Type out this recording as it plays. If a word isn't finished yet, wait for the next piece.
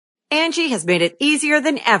Angie has made it easier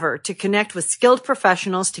than ever to connect with skilled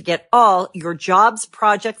professionals to get all your jobs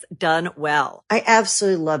projects done well. I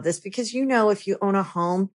absolutely love this because, if you own a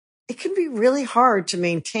home, it can be really hard to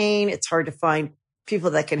maintain. It's hard to find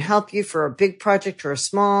people that can help you for a big project or a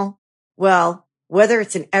small. Well, whether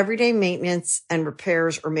it's in everyday maintenance and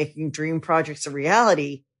repairs or making dream projects a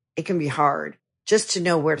reality, it can be hard just to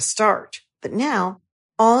know where to start. But now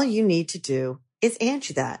all you need to do is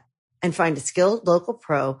Angie that and find a skilled local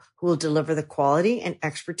pro who will deliver the quality and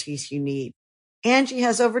expertise you need. Angie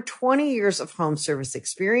has over 20 years of home service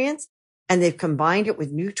experience, and they've combined it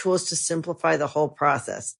with new tools to simplify the whole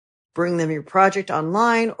process. Bring them your project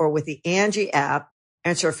online or with the Angie app,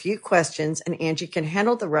 answer a few questions, and Angie can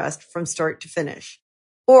handle the rest from start to finish.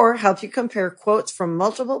 Or help you compare quotes from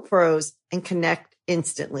multiple pros and connect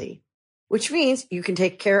instantly, which means you can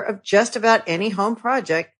take care of just about any home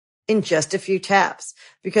project in just a few taps.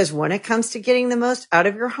 Because when it comes to getting the most out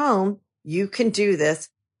of your home, you can do this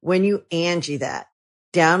when you Angie that.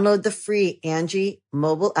 Download the free Angie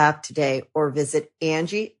mobile app today or visit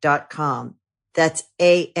Angie.com. That's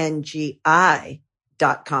ANGI.com.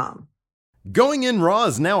 Going In Raw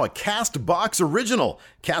is now a CastBox original.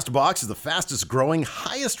 CastBox is the fastest growing,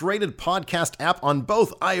 highest rated podcast app on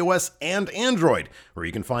both iOS and Android, where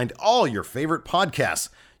you can find all your favorite podcasts.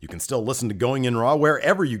 You can still listen to Going In Raw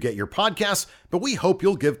wherever you get your podcasts, but we hope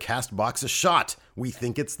you'll give CastBox a shot. We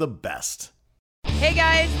think it's the best. Hey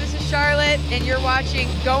guys, this is Charlotte, and you're watching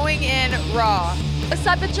Going In Raw. What's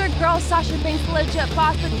up, it's your girl Sasha Banks, legit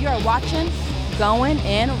boss, and you're watching Going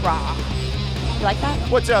In Raw. You like that?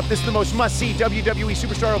 What's up? This is the most must-see WWE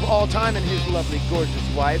superstar of all time and his lovely,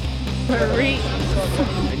 gorgeous wife. Marie.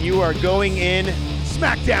 And you are going in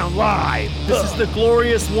SmackDown Live. This is the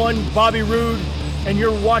glorious one, Bobby Roode, and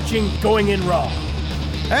you're watching Going In Raw.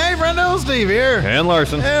 Hey, friendo, Steve here. And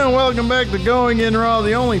Larson. And welcome back to Going In Raw,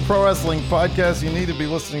 the only pro wrestling podcast you need to be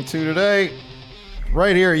listening to today.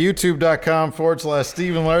 Right here at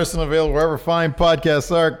youtube.com/Steven Larson, available wherever fine podcasts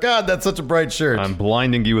are. God, that's such a bright shirt. I'm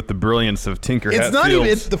blinding you with the brilliance of Tinker It's Hatfield's not even,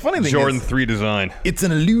 it's the funny thing Jordan is, 3 design. It's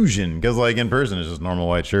an illusion, because like in person it's just a normal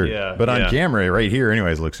white shirt. Yeah, but on yeah. camera, right here,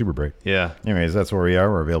 anyways, it looks super bright. Yeah. Anyways, that's where we are.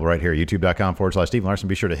 We're available right here at youtube.com/Steven Larson.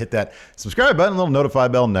 Be sure to hit that subscribe button, little notify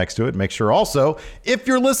bell next to it. Make sure also, if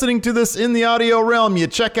you're listening to this in the audio realm, you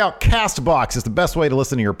check out CastBox. It's the best way to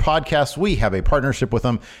listen to your podcasts. We have a partnership with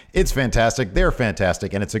them. It's fantastic. They're fantastic.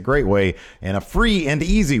 And it's a great way and a free and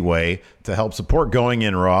easy way to help support Going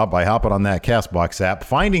In Raw by hopping on that CastBox app,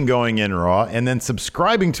 finding Going In Raw, and then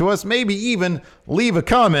subscribing to us, maybe even leave a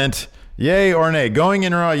comment, yay or nay. Going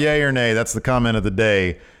In Raw, yay or nay. That's the comment of the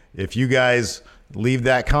day. If you guys leave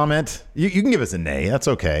that comment, you can give us a nay. That's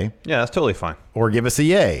okay. Yeah, that's totally fine. Or give us a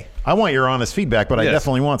yay. I want your honest feedback, but I Yes.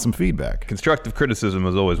 definitely want some feedback. Constructive criticism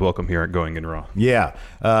is always welcome here at Going In Raw. Yeah.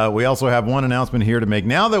 We also have one announcement here to make.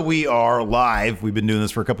 Now that we are live, we've been doing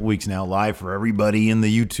this for a couple weeks now, live for everybody in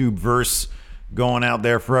the YouTube verse, going out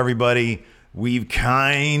there for everybody. We've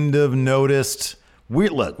kind of noticed,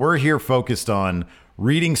 we're here focused on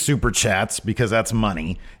reading super chats because that's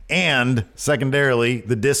money, and secondarily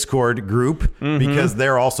the Discord group because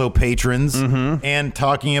they're also patrons, and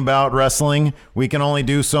talking about wrestling. We can only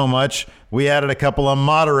do so much. We added a couple of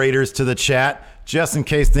moderators to the chat just in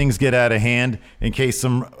case things get out of hand, in case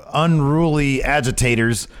some unruly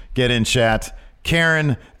agitators get in chat.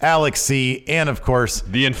 Karen, Alex C, and of course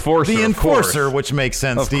The Enforcer. the of Enforcer, course. which makes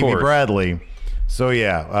sense, Of Stevie course. Bradley. So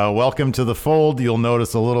yeah, welcome to the fold. You'll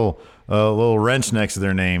notice a little wrench next to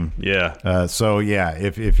their name. Yeah. So yeah,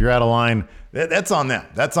 if you're out of line, that's on them.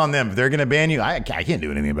 That's on them. If they're gonna ban you, I can't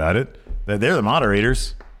do anything about it. They're the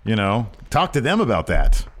moderators. Talk to them about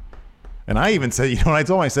that. And I even said, I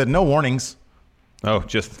told them, I said no warnings. Oh,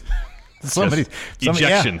 just Somebody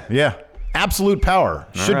ejection. Yeah. Absolute power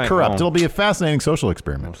should right, corrupt. well. It'll be a fascinating social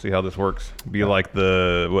experiment. see how this works. Be like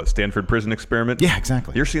the Stanford Prison Experiment. Yeah,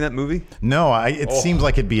 exactly. You ever seen that movie? No, it seems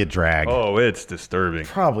like it'd be a drag. Oh, it's disturbing.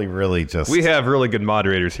 Probably really just. We have really good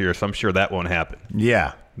moderators here, so I'm sure that won't happen.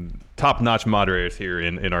 Yeah. Top-notch moderators here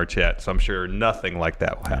in our chat, so I'm sure nothing like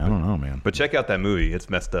that will happen. I don't know, man. But check out that movie. It's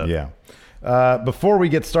messed up. Yeah. Before we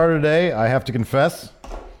get started today, I have to confess,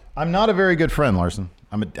 I'm not a very good friend, Larson.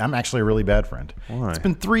 I'm actually a really bad friend. Why? It's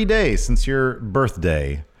been 3 days since your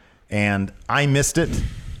birthday, and I missed it.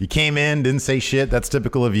 You came in, didn't say shit. That's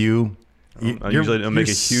typical of you. I usually don't make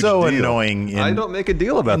a huge so deal. annoying. I don't make a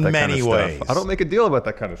deal about that kind of many stuff. ways. I don't make a deal about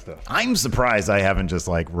that kind of stuff. I'm surprised I haven't just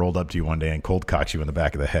rolled up to you one day and cold cocked you in the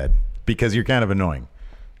back of the head, because you're kind of annoying.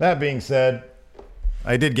 That being said,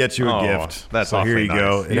 I did get you a Oh, gift. that's so here awfully you go. nice. It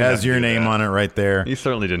You didn't have has to your do name that. on it right there. You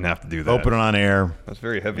certainly didn't have to do that. Open it on air. That's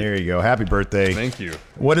very heavy. There you go. Happy birthday. Thank you.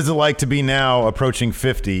 What is it like to be now approaching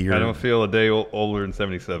 50? I don't feel a day older than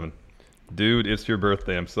 77. Dude, it's your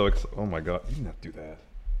birthday. I'm so excited. Oh, my God. You didn't have to do that.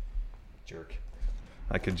 Jerk.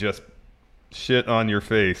 I could just shit on your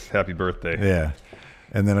face. Happy birthday. Yeah.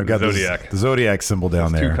 And then I've got Zodiac. the Zodiac symbol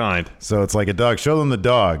down That's there. too kind. So it's like a dog. Show them the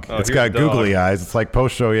dog. Oh, It's here's got the dog. googly eyes. It's like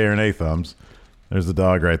post-show Aaron A. thumbs. There's the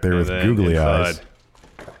dog right there And with then googly inside, eyes.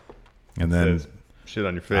 And then says, shit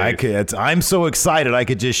on your face. I'm so excited I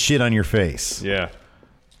could just shit on your face. Yeah.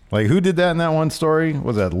 Like, who did that in that one story?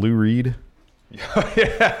 Was that Lou Reed?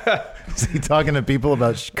 Yeah. Is he talking to people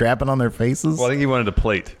about crapping on their faces? Well, I think he wanted a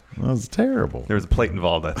plate. That was terrible. There was a plate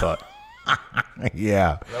involved, I thought.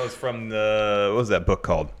 Yeah. That was from the, what was that book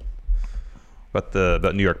called?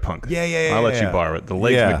 About New York punk. Yeah, I'll let yeah. you borrow it. The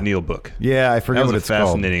Legs Yeah. McNeil book. Yeah, I forget That was what a it's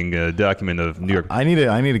called. fascinating document of New York. I need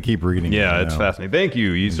to keep reading it. Yeah, you it's know. fascinating. Thank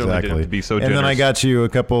you. You certainly didn't have to be so And generous. then I got you a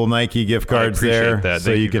couple Nike gift cards appreciate there, that. so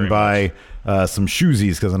Thank you you can very buy some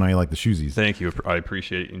shoesies because I know you like the shoesies. Thank you. I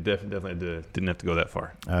appreciate it. You definitely didn't have to go that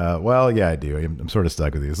far. Well, yeah, I do. I'm sort of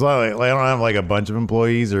stuck with you. So I don't have like a bunch of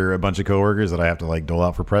employees or a bunch of coworkers that I have to like dole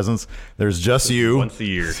out for presents. There's just you. Once a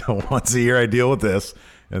year. So once a year I deal with this,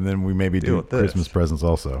 and then we maybe do with this. Christmas presents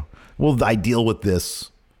also. Well, I deal with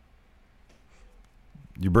this.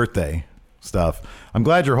 Your birthday stuff. I'm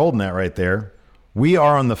glad you're holding that right there. We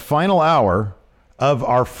are on the final hour of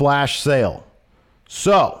our flash sale.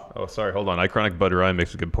 So. Oh, sorry. Hold on. Iconic Butter Eye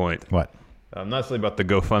makes a good point. What? I'm not saying about the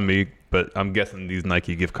GoFundMe, but I'm guessing these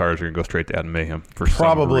Nike gift cards are going to go straight to Adam Mayhem for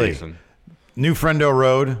Probably. some reason. New Friendo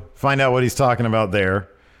Road. Find out what he's talking about there.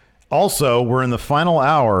 Also, we're in the final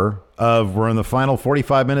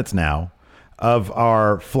 45 minutes now of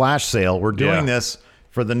our flash sale. We're doing this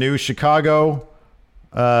for the new Chicago.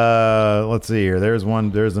 Let's see here. There's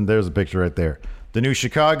one. There's a picture right there. The new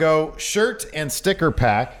Chicago shirt and sticker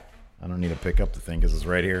pack. I don't need to pick up the thing because it's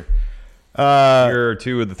right here. Here are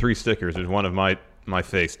two of the three stickers. There's one of my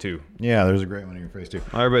face, too. Yeah, there's a great one in your face, too.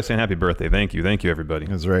 Everybody's saying happy birthday. Thank you. Thank you, everybody.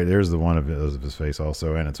 That's right. There's the one of his face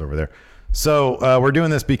also, and it's over there. So we're doing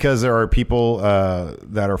this because there are people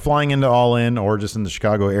that are flying into All In or just in the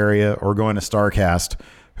Chicago area or going to StarCast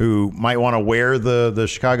who might want to wear the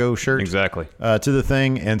Chicago shirt Exactly. to the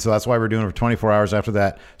thing. And so that's why we're doing it for 24 hours after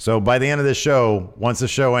that. So by the end of this show, once the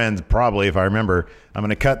show ends, probably, if I remember, I'm going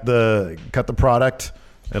to cut the product.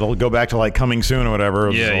 It'll go back to like coming soon or whatever.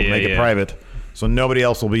 I'll make it private. So nobody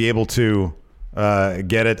else will be able to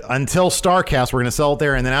get it until StarCast. We're going to sell it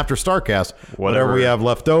there, and then after StarCast, whatever we have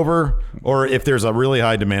left over, or if there's a really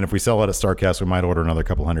high demand, if we sell it at StarCast, we might order another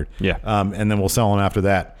couple hundred. Yeah. And then we'll sell them after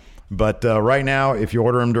that. But right now, if you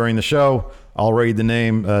order them during the show, I'll read the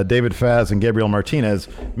name. David Faz and Gabriel Martinez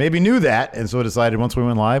maybe knew that, and so decided once we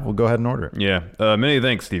went live, we'll go ahead and order it. Yeah. Many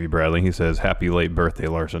thanks, Stevie Bradley. He says, happy late birthday,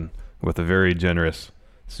 Larson, with a very generous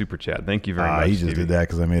super chat. Thank you very much, He just Stevie. did that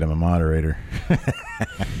because I made him a moderator.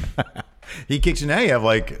 He kicks you now. You have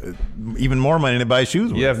like even more money to buy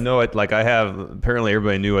shoes with. You have I have, apparently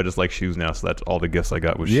everybody knew I just like shoes now, so that's all the gifts I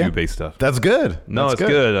got was shoe-based stuff. That's good. No, That's it's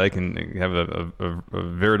good. I can have a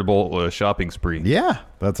veritable shopping spree. Yeah,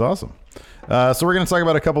 that's awesome. So we're going to talk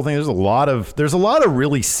about a couple things. There's a lot of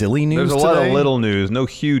really silly news. There's a lot of today. little news, no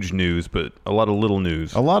huge news, but a lot of little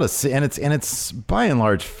news. A lot of and it's by and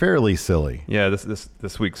large fairly silly. Yeah,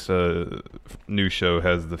 this week's news show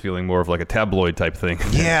has the feeling more of like a tabloid type thing.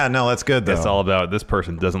 Yeah, no, that's good though. It's all about this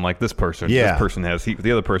person doesn't like this person. Yeah. This person has heat with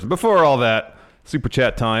the other person. Before all that, super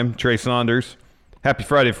chat time. Trey Saunders. Happy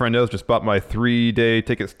Friday, friendos. Just bought my 3-day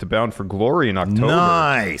tickets to Bound for Glory in October.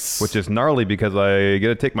 Nice. Which is gnarly because I get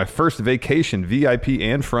to take my first vacation, VIP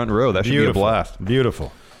and front row. That should be a blast.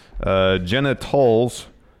 Beautiful. Jenna Tolls.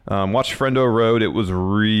 Watch Friendo Road. It was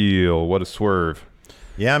real. What a swerve.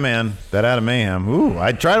 Yeah, man. That Adam Mayhem. Ooh,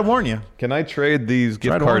 I try to warn you. Can I trade these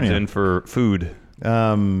Try gift to warn cards you. in for food?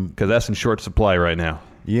 Because that's in short supply right now.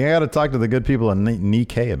 You got to talk to the good people at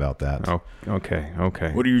Nikkei about that. Oh, okay.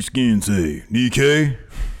 What do your skins say? Nikkei?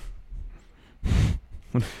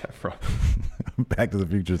 From? Back to the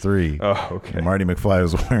Future 3. Oh, okay. Marty McFly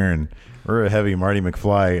was wearing. We're a heavy Marty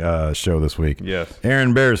McFly show this week. Yes.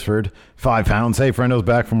 Aaron Beresford, 5 pounds. Hey, friendos,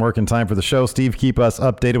 back from work in time for the show. Steve, keep us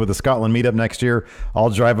updated with the Scotland meetup next year.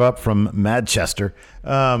 I'll drive up from Manchester.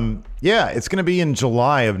 Yeah, it's going to be in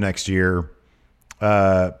July of next year.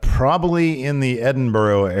 Probably in the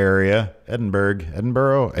Edinburgh area.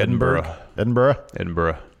 Edinburgh.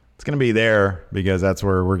 It's going to be there because that's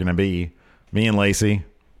where we're going to be. Me and Lacey.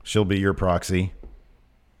 She'll be your proxy.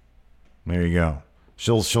 There you go.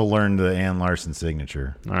 She'll learn the Ann Larson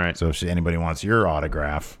signature. All right. So if anybody wants your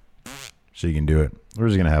autograph, she can do it. We're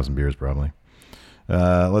just going to have some beers probably.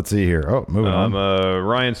 Let's see here. Oh, moving on.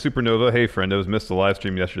 Ryan Supernova. Hey, friendos. Missed the live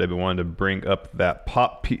stream yesterday, but wanted to bring up that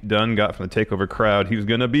pop Pete Dunne got from the TakeOver crowd. He's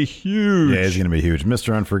going to be huge. Yeah, he's going to be huge.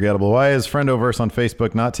 Mr. Unforgettable. Why is Friendoverse on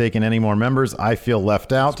Facebook not taking any more members? I feel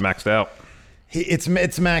left out. It's maxed out. It's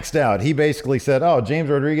maxed out. He basically said, "Oh, James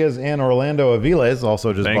Rodriguez and Orlando Aviles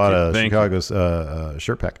also just bought a Chicago's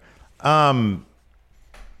shirt pack."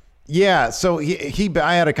 Yeah, so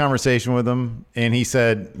I had a conversation with him, and he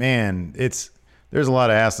said, "Man, there's a lot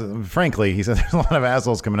of assholes." Frankly, he said there's a lot of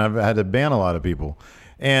assholes coming out. I had to ban a lot of people.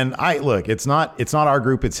 And it's not our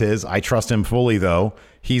group, it's his. I trust him fully, though.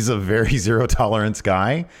 He's a very zero tolerance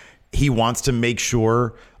guy. He wants to make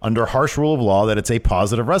sure, under harsh rule of law, that it's a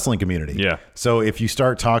positive wrestling community. Yeah. So if you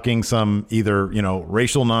start talking some either,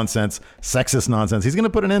 racial nonsense, sexist nonsense, he's going to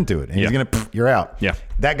put an end to it. And he's going to, you're out. Yeah.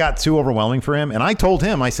 That got too overwhelming for him. And I told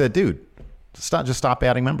him, I said, dude, just stop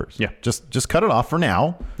adding members. Yeah. Just cut it off for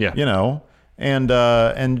now. Yeah. And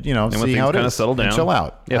see how it is. Settle down. And chill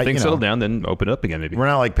out. Yeah, things settle down, then open it up again, maybe. We're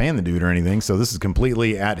not like paying the dude or anything. So this is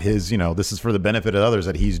completely at his, this is for the benefit of others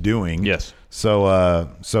that he's doing. Yes. So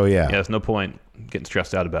yeah. Yeah, there's no point getting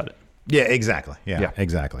stressed out about it. Yeah, exactly. Yeah.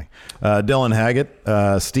 Exactly. Dylan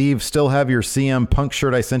Haggett, Steve, still have your CM Punk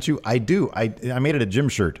shirt I sent you? I do. I made it a gym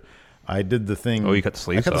shirt. I did the thing. Oh, you cut the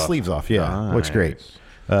sleeves off? I cut the sleeves off, yeah. Nice. Looks great.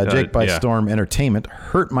 Jake by Storm Entertainment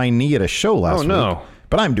hurt my knee at a show last week. Oh, no.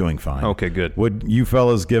 But I'm doing fine. Okay, good. Would you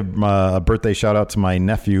fellas give a birthday shout out to my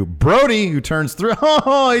nephew, Brody, who turns 3?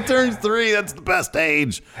 Oh, he turns 3. That's the best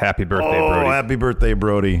age. Happy birthday, Brody. Oh, happy birthday,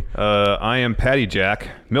 Brody. I am Patty Jack.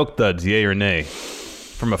 Milk Duds, yay or nay?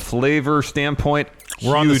 From a flavor standpoint,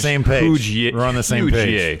 we're on the same page. We're on the same page.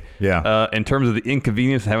 Yay. Yeah. In terms of the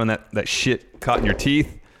inconvenience of having that shit caught in your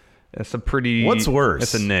teeth, that's a pretty... What's worse?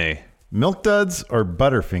 That's a nay. Milk Duds or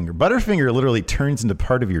Butterfinger? Butterfinger literally turns into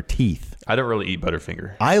part of your teeth. I don't really eat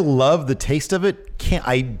Butterfinger. I love the taste of it.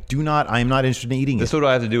 I'm not interested in eating This it. is what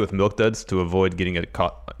I have to do with Milk Duds to avoid getting it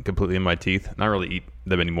caught completely in my teeth. Not really eat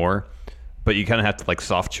them anymore, but you kind of have to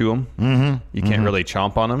soft chew them. Mm-hmm. You can't really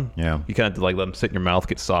chomp on them. Yeah. You kind of have to let them sit in your mouth,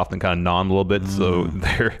 get soft, and kind of gnaw them a little bit, so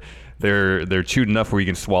they're chewed enough where you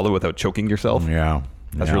can swallow without choking yourself. Yeah.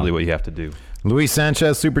 That's really what you have to do. Luis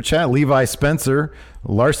Sanchez, Super Chat. Levi Spencer.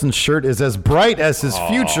 Larson's shirt is as bright as his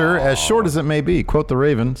future, as short as it may be. Quote the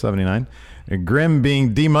Raven, 79. Grimm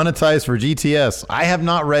being demonetized for GTS. I have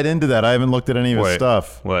not read into that. I haven't looked at any of his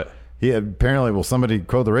stuff. What? He apparently, somebody,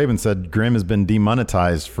 quote the Raven, said Grimm has been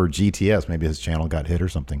demonetized for GTS. Maybe his channel got hit or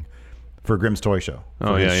something. For Grimm's Toy Show.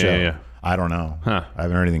 Oh, yeah. I don't know. Huh. I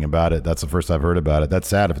haven't heard anything about it. That's the first I've heard about it. That's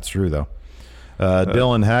sad if it's true, though.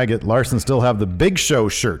 Dylan Haggett, Larson still have the Big Show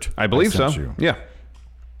shirt. I believe so. Yeah.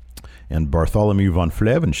 And Bartholomew von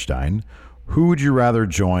Flevenstein, who would you rather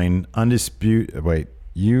join? UA,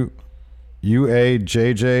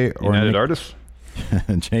 JJ, or United Artists?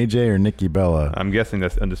 JJ or Nikki Bella? I'm guessing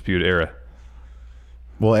that's Undisputed Era.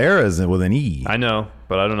 Well, Era is with an E. I know,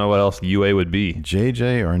 but I don't know what else UA would be.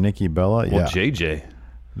 JJ or Nikki Bella? Well, JJ.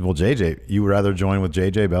 Well, JJ. You would rather join with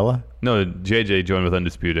JJ Bella? No, JJ joined with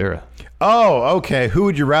Undisputed Era. Oh, okay. Who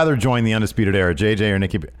would you rather join the Undisputed Era, JJ or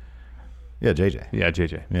Nikki? Yeah, JJ. Yeah,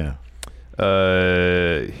 JJ. Yeah.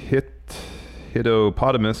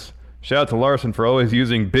 Hitopotamus. Shout out to Larson for always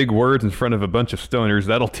using big words in front of a bunch of stoners.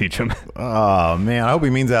 That'll teach them. Oh, man. I hope he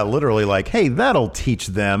means that literally like, hey, that'll teach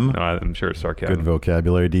them. No, I'm sure it's sarcasm. Good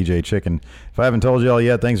vocabulary, DJ Chicken. If I haven't told you all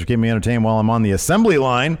yet, thanks for keeping me entertained while I'm on the assembly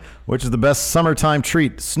line, which is the best summertime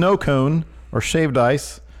treat, snow cone or shaved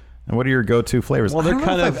ice. And what are your go-to flavors? Well, they're I don't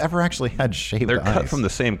kind know if of I've ever actually had shaved ice. They're cut from the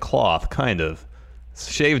same cloth, kind of.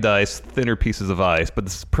 Shaved ice, thinner pieces of ice, but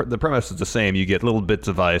the premise is the same. You get little bits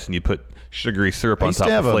of ice and you put sugary syrup on top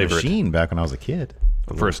to flavor it. I used to have a machine back when I was a kid.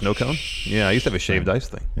 For a snow cone? Yeah, I used to have a shaved ice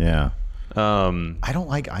thing. Yeah. I don't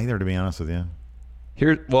like either, to be honest with you.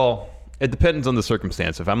 Well, it depends on the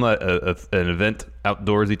circumstance. If I'm at an event,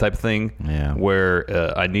 outdoorsy type thing,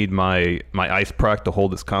 where I need my ice product to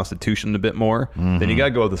hold its constitution a bit more, then you got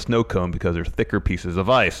to go with the snow cone because they're thicker pieces of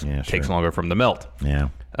ice. Yeah, Takes longer for them to melt. Yeah.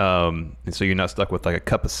 And so you're not stuck with like a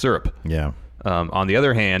cup of syrup. Yeah. On the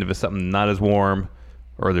other hand, if it's something not as warm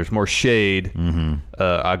or there's more shade,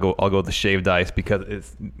 I'll go with the shaved ice because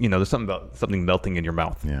it's there's something about something melting in your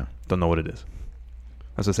mouth. Yeah. Don't know what it is.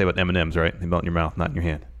 That's what they say about M&Ms, right? They melt in your mouth, not in your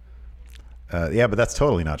hand. Yeah, but that's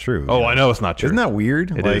totally not true. Oh, I know it's not true. Isn't that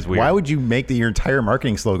weird? It is weird. Why would you make your entire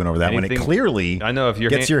marketing slogan over that when it clearly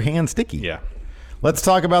gets your hand sticky? Yeah. Let's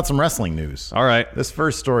talk about some wrestling news. All right. This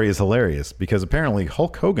first story is hilarious because apparently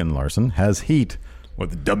Hulk Hogan, Larson, has heat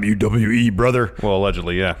with the WWE, brother. Well,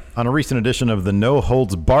 allegedly, yeah. On a recent edition of the No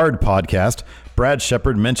Holds Barred podcast, Brad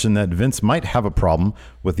Shepard mentioned that Vince might have a problem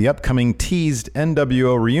with the upcoming teased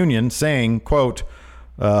NWO reunion, saying, quote,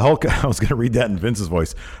 Hulk, I was going to read that in Vince's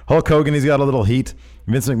voice. Hulk Hogan, he's got a little heat.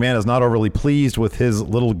 Vince McMahon is not overly pleased with his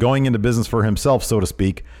little going into business for himself, so to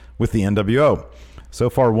speak, with the NWO. So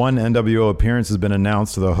far, one NWO appearance has been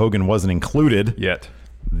announced, though Hogan wasn't included. Yet.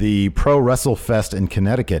 The Pro Wrestle Fest in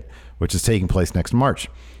Connecticut, which is taking place next March.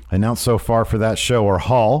 Announced so far for that show are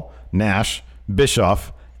Hall, Nash,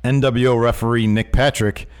 Bischoff, NWO referee Nick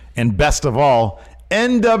Patrick, and best of all,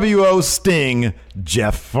 NWO Sting,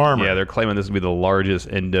 Jeff Farmer. Yeah, they're claiming this will be the largest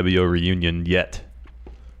NWO reunion yet.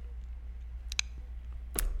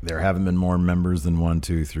 There haven't been more members than 1,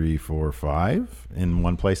 2, 3, 4, 5 in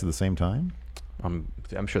one place at the same time. I'm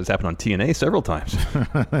sure this happened on TNA several times.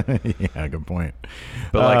 Yeah, good point.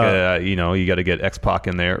 But you got to get X-Pac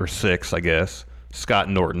in there, or 6, I guess. Scott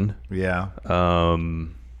Norton. Yeah.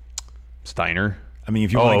 Steiner. I mean,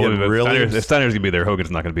 if you want to get really... If Steiner's going to be there,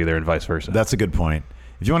 Hogan's not going to be there, and vice versa. That's a good point.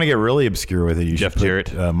 If you want to get really obscure with it, you Jeff should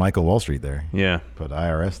put Jarrett. Michael Wall Street there. Yeah. Put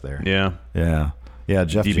IRS there. Yeah. Yeah. Yeah,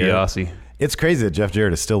 Jeff DiBiase. Jarrett. It's crazy that Jeff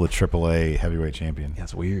Jarrett is still the AAA heavyweight champion.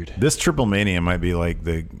 That's weird. This Triple Mania might be like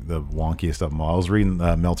the wonkiest of them all. I was reading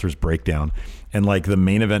Meltzer's breakdown, and like the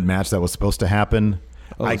main event match that was supposed to happen,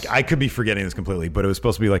 I could be forgetting this completely, but it was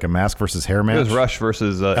supposed to be like a mask versus hair match. It was Rush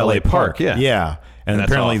versus LA Park. Yeah. Yeah. And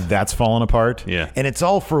apparently that's fallen apart. Yeah. And it's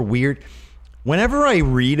all for weird. Whenever I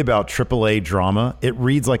read about AAA drama, it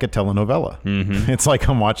reads like a telenovela. Mm-hmm. It's like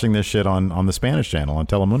I'm watching this shit on the Spanish channel on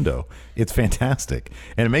Telemundo. It's fantastic,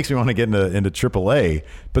 and it makes me want to get into AAA.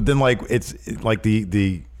 But then, like, it's like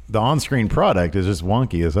the on-screen product is just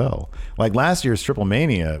wonky as hell. Like last year's Triple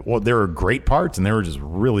Mania, well, there were great parts, and there were just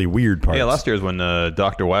really weird parts. Yeah, last year is when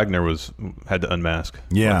Dr. Wagner had to unmask.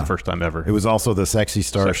 Yeah, the first time ever. It was also the Sexy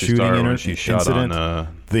Star shooting incident.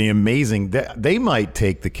 The amazing. They might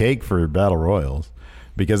take the cake for Battle Royals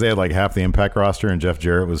because they had like half the Impact roster, and Jeff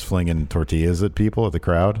Jarrett was flinging tortillas at people at the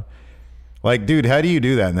crowd. Like, dude, how do you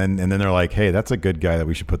do that? And then they're like, hey, that's a good guy that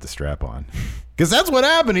we should put the strap on, because that's what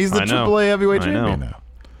happened. He's the AAA heavyweight champion now.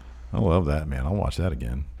 I love that, man. I'll watch that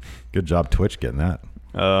again. Good job, Twitch, getting that.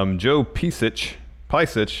 Joe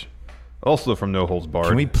Pisich, also from No Holds Barred.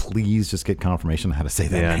 Can we please just get confirmation on how to say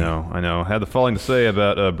that name? Yeah, I know. Had the following to say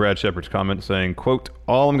about Brad Shepard's comment, saying, quote,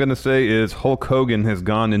 all I'm going to say is Hulk Hogan has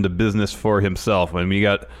gone into business for himself. When you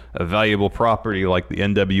got a valuable property like the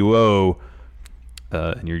NWO,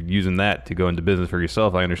 and you're using that to go into business for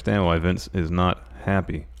yourself, I understand why Vince is not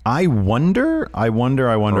happy. I wonder.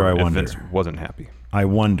 If Vince wasn't happy. I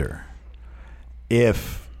wonder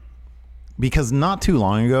if, because not too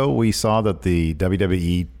long ago we saw that the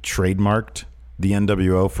WWE trademarked the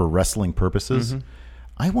NWO for wrestling purposes. Mm-hmm.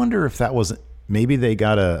 I wonder if that was, maybe they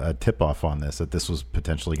got a tip off on this, that this was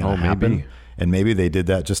potentially going to happen. Maybe. And maybe they did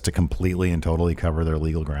that just to completely and totally cover their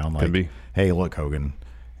legal ground. Like, could be. Hey, look, Hogan,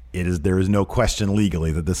 there is no question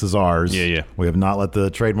legally that this is ours. Yeah. We have not let the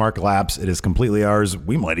trademark lapse. It is completely ours.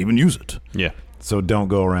 We might even use it. Yeah. So don't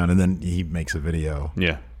go around. And then he makes a video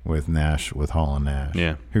with Hall and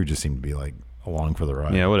Nash, who just seem to be like along for the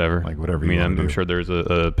ride. Yeah, whatever. Like whatever. I mean, I'm sure there's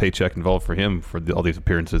a paycheck involved for him for all these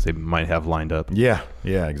appearances they might have lined up. Yeah,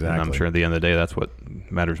 exactly. And I'm sure at the end of the day, that's what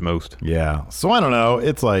matters most. Yeah. So I don't know.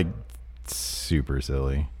 It's like super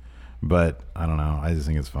silly, but I don't know. I just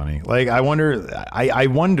think it's funny. Like I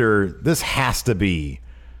wonder. This has to be,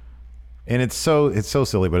 and it's so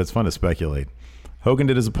silly, but it's fun to speculate. Hogan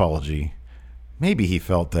did his apology. Maybe he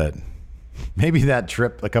felt that. Maybe that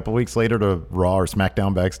trip a couple weeks later to Raw or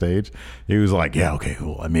SmackDown backstage, he was like, yeah, okay,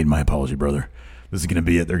 cool. I made my apology, brother. This is going to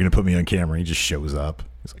be it. They're going to put me on camera. He just shows up.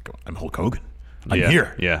 He's like, I'm Hulk Hogan. I'm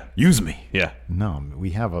here. Yeah. Use me. Yeah. No, we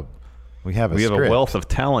have a have a wealth of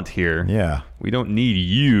talent here. Yeah. We don't need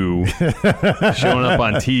you showing up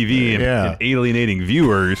on TV and alienating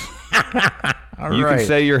viewers. You can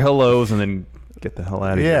say your hellos and then get the hell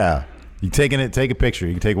out of here. Yeah. You take a picture.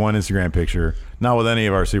 You can take one Instagram picture, not with any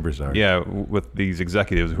of our superstars. Yeah, with these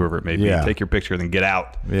executives, whoever it may be. Take your picture, then get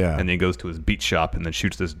out. Yeah. And then he goes to his beat shop and then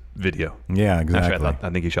shoots this video. Yeah, exactly. Actually,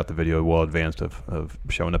 I think he shot the video well advanced of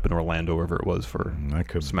showing up in Orlando, wherever it was, for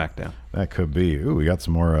SmackDown. That could be. Ooh, we got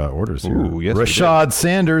some more orders here. Ooh, yes, Rashad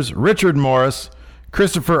Sanders, Richard Morris,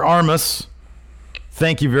 Christopher Armas.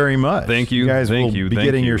 Thank you very much. Thank you. You guys will be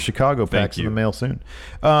getting your Chicago packs in the mail soon.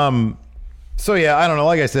 So, yeah, I don't know.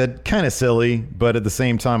 Like I said, kind of silly, but at the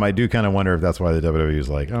same time, I do kind of wonder if that's why the WWE is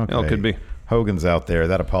like, okay, it could be. Hogan's out there.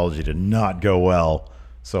 That apology did not go well.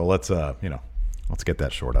 So let's get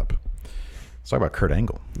that short up. Let's talk about Kurt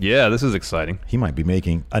Angle. Yeah, this is exciting. He might be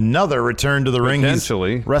making another return to the ring.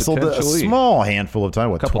 Potentially. He's wrestled a small handful of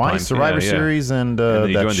times. Twice? Times. Survivor Series and then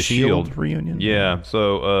he that joined the Shield reunion? Yeah.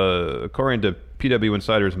 So according to PW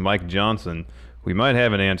Insider's Mike Johnson, we might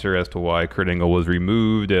have an answer as to why Kurt Angle was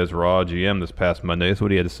removed as Raw GM this past Monday. That's what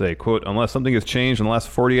he had to say. Quote, unless something has changed in the last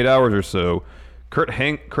 48 hours or so, Kurt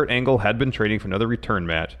Angle had been training for another return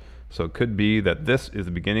match, so it could be that this is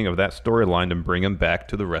the beginning of that storyline to bring him back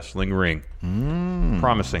to the wrestling ring.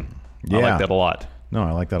 Promising. Yeah. I like that a lot. No,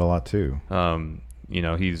 I like that a lot too.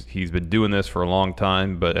 He's been doing this for a long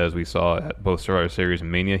time, but as we saw at both Survivor Series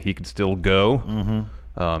and Mania, he can still go.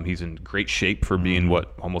 Mm-hmm. He's in great shape for being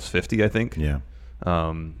almost 50, I think. Yeah.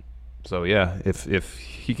 So yeah, if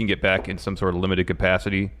he can get back in some sort of limited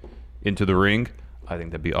capacity into the ring, I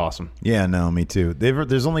think that'd be awesome. Yeah, no, me too.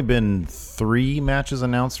 There's only been 3 matches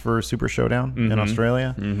announced for Super Showdown in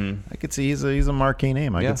Australia. Mm-hmm. I could see he's a marquee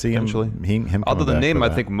name. I could see him Although the name, I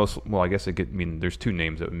that. think I guess there's 2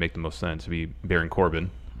 names that would make the most sense. It'd be Baron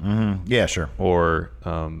Corbin. Mm-hmm. Yeah, sure. Or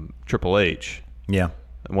Triple H. Yeah.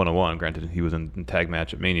 101. Granted, he was in tag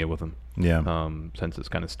match at Mania with him. Yeah. Since it's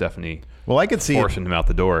kind of Stephanie. Well, I could see forcing him out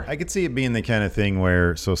the door. I could see it being the kind of thing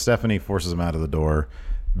where Stephanie forces him out of the door.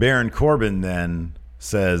 Baron Corbin then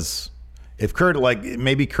says, if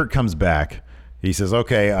maybe Kurt comes back, he says,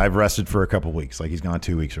 okay, I've rested for a couple weeks. Like he's gone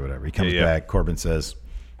 2 weeks or whatever. He comes back. Corbin says,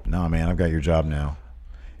 no, man, I've got your job now.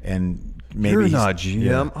 And maybe you're not GM.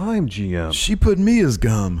 Yeah. I'm GM. She put me as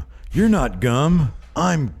gum. You're not gum.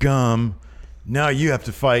 I'm gum. Now you have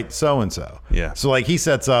to fight so-and-so. Yeah. So like he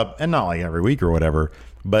sets up, and not like every week or whatever,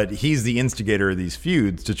 but he's the instigator of these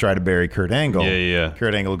feuds to try to bury Kurt Angle. Yeah.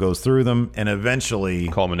 Kurt Angle goes through them and eventually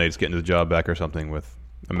culminates getting his job back or something with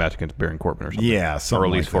a match against Baron Corbin or something. Yeah, or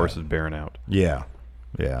at least forces Baron out. Yeah.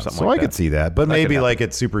 Something so like I could see that. But maybe happen. like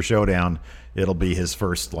at Super Showdown, it'll be his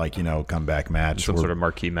first comeback match. Some sort of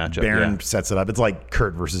marquee matchup. Baron sets it up. It's like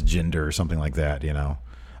Kurt versus Jinder or something like that,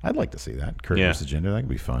 I'd like to see that. Kurt versus Jinder. That could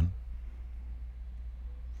be fun.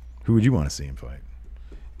 Who would you want to see him fight?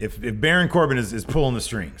 If Baron Corbin is pulling the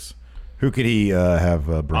strings, who could he have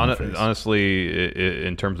face? Honestly,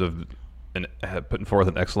 in terms of putting forth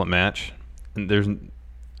an excellent match, and there's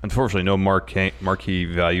unfortunately no marquee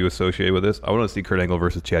value associated with this. I want to see Kurt Angle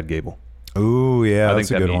versus Chad Gable. Ooh, yeah,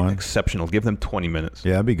 that's a good one. Exceptional. Give them 20 minutes.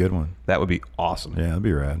 Yeah, that'd be a good one. That would be awesome. Yeah, that'd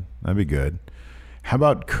be rad. That'd be good. How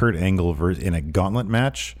about Kurt Angle in a gauntlet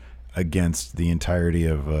match against the entirety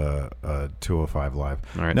of 205 Live?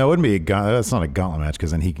 All right. No, it wouldn't be that's not a gauntlet match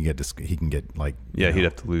because then he can get he'd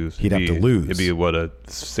have to lose. He'd have to lose. It'd be a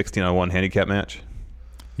 16-on-1 handicap match.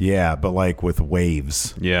 Yeah, but like with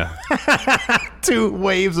waves. Yeah. 2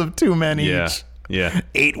 waves of 2 men each. Yeah.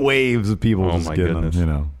 8 waves of people Oh just my getting goodness.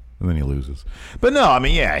 him, and then he loses. But no,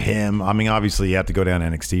 him. Obviously you have to go down to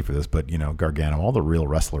NXT for this, but Gargano, all the real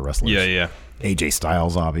wrestlers. Yeah. AJ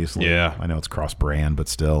Styles, obviously. Yeah. I know it's cross-brand, but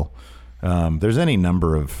still. There's any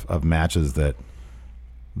number of matches that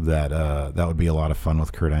would be a lot of fun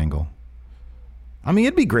with Kurt Angle.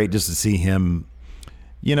 It'd be great just to see him.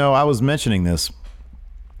 I was mentioning this,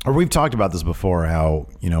 or we've talked about this before, how,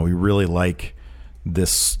 we really like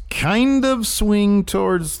this kind of swing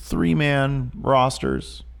towards 3-man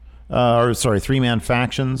rosters. 3-man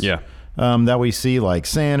factions. Yeah. That we see, like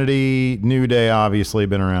Sanity, New Day, obviously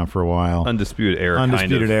been around for a while. Undisputed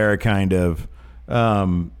Era, kind of.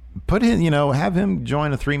 Put him, have him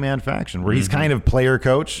join a 3-man faction where he's kind of player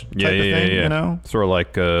coach type of thing, Sort of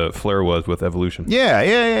like Flair was with Evolution. Yeah,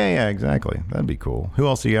 exactly. That'd be cool. Who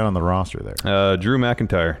else do you got on the roster there? Drew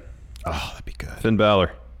McIntyre. Oh, that'd be good. Finn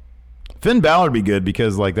Balor would be good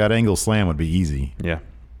because like that angle slam would be easy.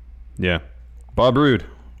 Yeah. Bob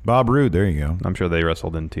Roode, there you go. I'm sure they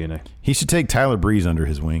wrestled in TNA. He should take Tyler Breeze under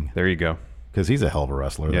his wing. There you go. Because he's a hell of a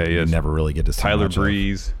wrestler. Yeah, he is. You never really get to see Tyler much of.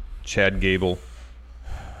 Breeze, Chad Gable.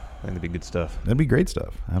 I think that'd be good stuff. That'd be great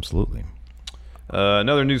stuff. Absolutely.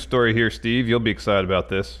 Another news story here, Steve. You'll be excited about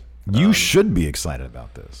this. You should be excited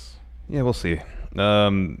about this. Yeah, we'll see.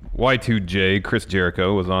 Y2J, Chris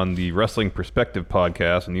Jericho, was on the Wrestling Perspective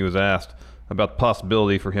podcast, and he was asked about the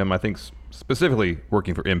possibility for him, I think specifically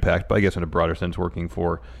working for Impact, but I guess in a broader sense working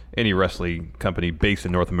for any wrestling company based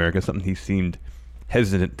in North America, something he seemed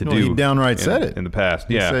hesitant to do. He downright said it in the past.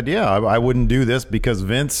 He said, I wouldn't do this because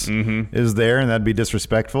Vince is there and that'd be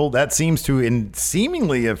disrespectful. That seems to, in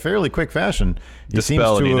seemingly a fairly quick fashion,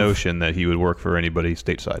 dispel any notion that he would work for anybody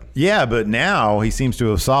stateside. Yeah, but now he seems to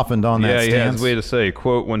have softened on that stance. Yeah, he has a way to say,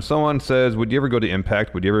 quote, when someone says, would you ever go to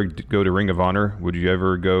Impact? Would you ever go to Ring of Honor? Would you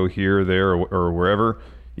ever go here, there, or wherever?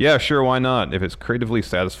 Yeah, sure, why not? If it's creatively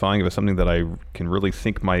satisfying, if it's something that I can really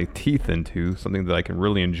sink my teeth into, something that I can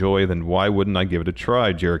really enjoy, then why wouldn't I give it a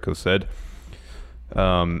try, Jericho said.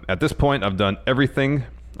 At this point, I've done everything.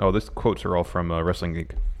 Oh, these quotes are all from Wrestling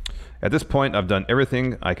Geek. At this point, I've done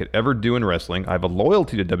everything I could ever do in wrestling. I have a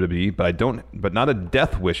loyalty to WWE, but not a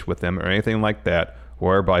death wish with them or anything like that,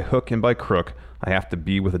 where by hook and by crook, I have to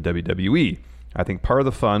be with the WWE. I think part of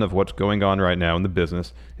the fun of what's going on right now in the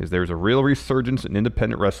business is there's a real resurgence in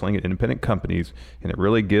independent wrestling and independent companies, and it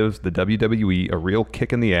really gives the WWE a real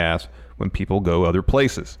kick in the ass when people go other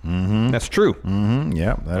places. Mm-hmm. That's true. Mm-hmm.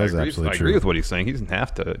 Yeah, that is absolutely true. I agree with what he's saying. He doesn't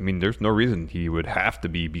have to. I mean, there's no reason he would have to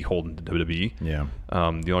be beholden to WWE. Yeah.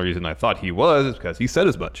 The only reason I thought he was is because he said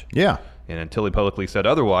as much. Yeah. And until he publicly said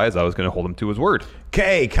otherwise, I was going to hold him to his word.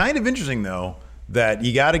 Okay, kind of interesting, though, that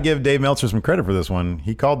you got to give Dave Meltzer some credit for this one.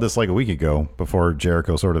 He called this like a week ago before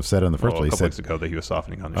Jericho sort of said it in the first place. A couple weeks ago that he was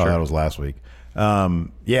softening on his shirt. Oh, that was last week.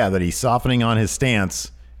 Yeah, that he's softening on his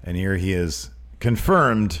stance, and here he is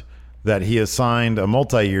confirmed that he has signed a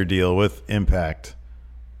multi-year deal with Impact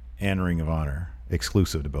and Ring of Honor,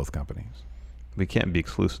 exclusive to both companies. We can't be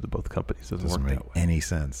exclusive to both companies. Doesn't work make that way. any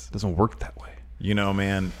sense. Doesn't work that way. You know,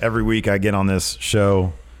 man, every week I get on this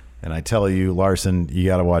show and I tell you, Larson, you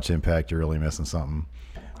got to watch Impact. You're really missing something.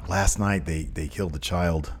 Last night they killed a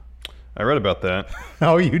child. I read about that.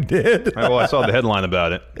 Oh, you did? I saw the headline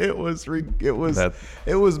about it. It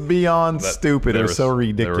was beyond stupid. It was so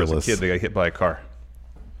ridiculous. There was a kid that got hit by a car.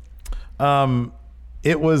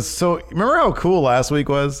 It was so. Remember how cool last week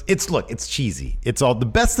was? It's cheesy. It's all the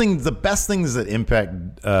best things that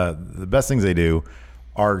Impact, the best things they do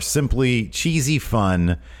are simply cheesy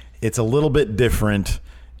fun. It's a little bit different.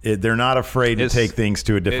 They're not afraid to take things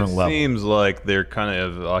to a different level. It seems like they're kind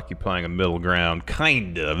of occupying a middle ground,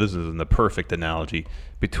 kind of. This isn't the perfect analogy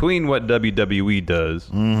between what WWE does.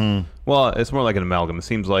 Mm-hmm. Well, it's more like an amalgam. It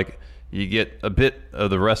seems like you get a bit of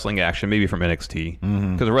the wrestling action, maybe from NXT,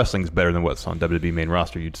 because wrestling's better than what's on WWE main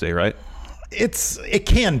roster. You'd say, right? It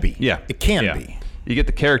can be. Yeah, it can be. You get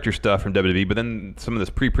the character stuff from WWE, but then some of this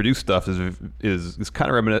pre-produced stuff is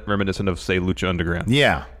kind of reminiscent of, say, Lucha Underground.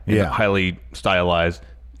 Yeah, yeah. Highly stylized,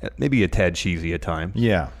 maybe a tad cheesy at times.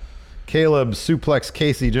 Yeah. Caleb suplex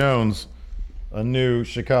Casey Jones, a new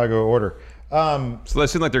Chicago order. So that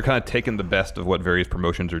seems like they're kind of taking the best of what various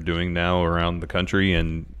promotions are doing now around the country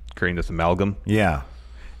and creating this amalgam. Yeah.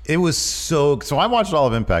 It was so I watched all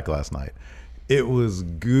of Impact last night. It was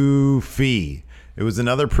goofy. It was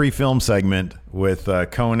another pre-film segment with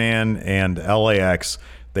Conan and LAX.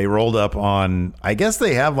 They rolled up on, I guess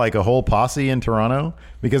they have like a whole posse in Toronto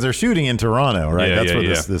because they're shooting in Toronto, right? Yeah, That's where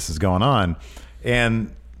this is going on.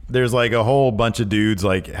 And there's like a whole bunch of dudes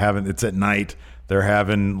like it's at night. They're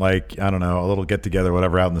having like, I don't know, a little get together,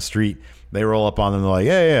 whatever, out in the street. They roll up on them. They're like,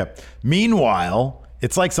 yeah. Meanwhile,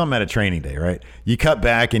 it's like something at a training day, right? You cut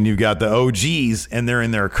back and you've got the OGs and they're in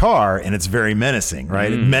their car and it's very menacing,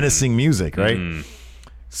 right? Menacing music, right?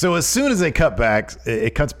 So as soon as they cut back,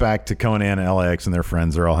 it cuts back to Conan and LAX and their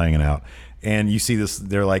friends are all hanging out. And you see this,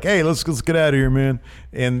 they're like, hey, let's get out of here, man.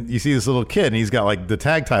 And you see this little kid and he's got like the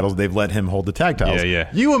tag titles. They've let him hold the tag titles. Yeah.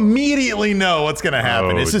 You immediately know what's going to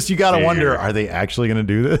happen. It's just, you got to wonder, are they actually going to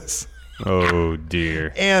do this? Oh,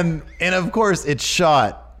 dear. And of course it's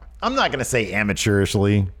shot, I'm not going to say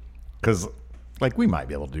amateurishly, because like we might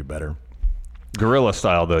be able to do better. Guerrilla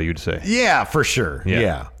style, though, you'd say. Yeah, for sure.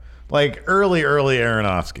 Yeah. Like early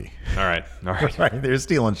Aronofsky. All right. Right. They're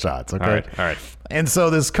stealing shots. Okay. All right. And so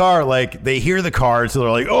this car, like they hear the car, so they're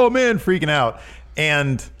like, oh man, freaking out.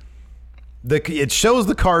 And it shows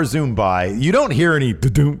the car zoom by. You don't hear any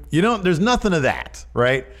da-doom. There's nothing of that,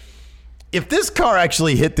 right? If this car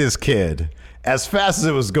actually hit this kid as fast as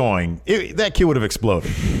it was going, that kid would have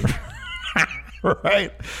exploded.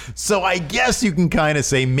 Right? So I guess you can kind of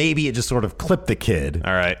say maybe it just sort of clipped the kid.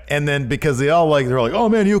 All right. And then because they're like, oh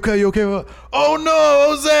man, you okay? Oh no,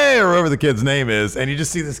 Jose, or whatever the kid's name is. And you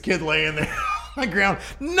just see this kid laying there on the ground.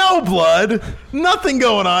 No blood. Nothing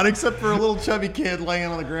going on except for a little chubby kid laying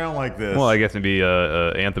on the ground like this. Well, I guess maybe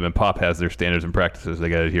Anthem and Pop has their standards and practices they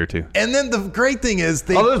got to adhere to. And then the great thing is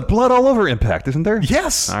there's blood all over Impact, isn't there?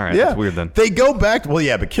 Yes. All right. Yeah. That's weird then. They go back. Well,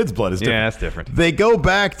 yeah, but kids' blood is different. Yeah, that's different. They go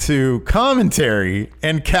back to commentary,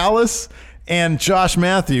 and Callis and Josh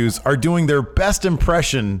Matthews are doing their best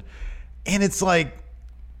impression, and it's like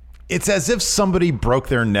it's as if somebody broke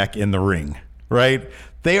their neck in the ring, right?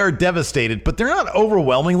 They are devastated, but they're not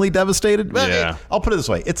overwhelmingly devastated. Yeah. I'll put it this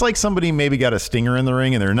way. It's like somebody maybe got a stinger in the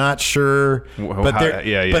ring and they're not sure,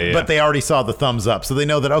 but they already saw the thumbs up. So they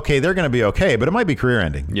know that, okay, they're going to be okay, but it might be career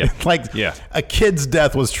ending. Yeah. A kid's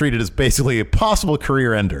death was treated as basically a possible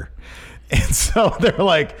career ender. And so they're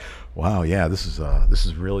like, wow, yeah, this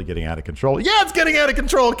is really getting out of control. Yeah, it's getting out of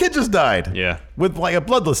control. A kid just died. Yeah. With like a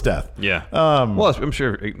bloodless death. Yeah. Well, I'm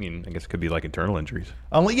sure, I guess it could be like internal injuries.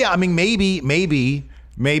 Yeah, I mean, maybe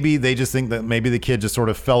Maybe they just think that maybe the kid just sort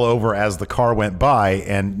of fell over as the car went by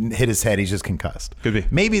and hit his head. He's just concussed. Could be.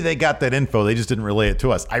 Maybe they got that info. They just didn't relay it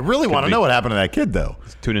to us. I really want to know what happened to that kid, though.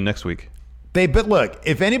 Tune in next week. But look,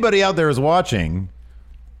 if anybody out there is watching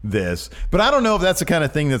this, but I don't know if that's the kind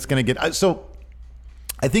of thing that's going to get. So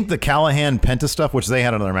I think the Callahan Penta stuff, which they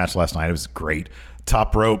had another match last night, it was great.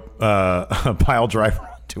 Top rope pile driver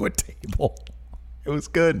onto a table. It was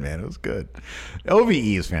good, man. It was good. OVE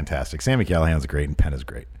is fantastic. Sami Callahan's great, and Penta's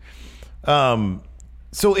great.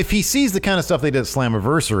 So if he sees the kind of stuff they did at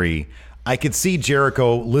Slammiversary, I could see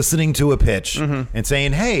Jericho listening to a pitch and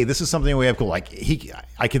saying, "Hey, this is something we have cool." Like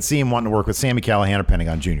I could see him wanting to work with Sami Callahan or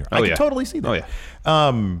Pentagon Jr. I could totally see that. Oh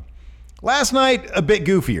yeah. Last night a bit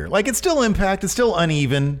goofier. Like it's still Impact. It's still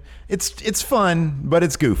uneven. It's fun, but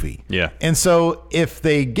it's goofy. Yeah. And so if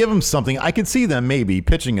they give him something, I could see them maybe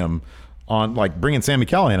pitching him on like bringing Sami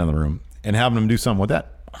Callahan in the room and having him do something with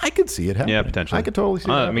that. I could see it happening. Yeah, potentially. I could totally see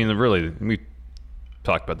it. I mean, really, we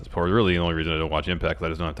talked about this before. Really, the only reason I don't watch Impact is that I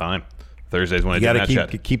just don't have time. Thursdays when I do that chat. You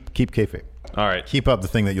got to keep kayfabe. All right. Keep up the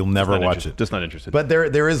thing that you'll never watch it. Just not interested. But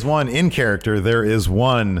there is one in character. There is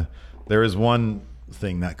one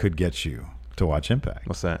thing that could get you to watch Impact.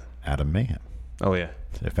 What's that? Adam Mayhem. Oh yeah.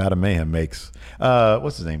 If Adam Mayhem makes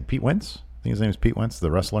what's his name? Pete Wentz? I think his name is Pete Wentz, the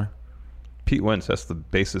wrestler. Pete Wentz, that's the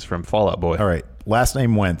bassist from Fall Out Boy. All right. Last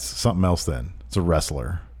name Wentz, something else then. It's a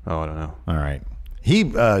wrestler. Oh, I don't know. All right.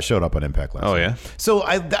 He showed up on Impact last night. Oh, yeah? So,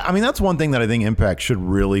 I mean, that's one thing that I think Impact should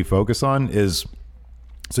really focus on is,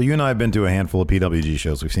 so you and I have been to a handful of PWG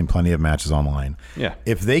shows. We've seen plenty of matches online. Yeah.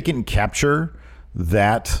 If they can capture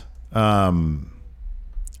that,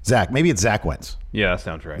 Zach, maybe it's Zach Wentz. Yeah, that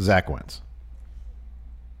sounds right. Zach Wentz.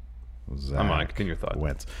 I'm on. Continue your thought.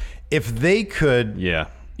 Wentz. If they could. Yeah.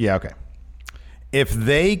 Yeah, okay. If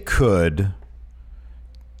they could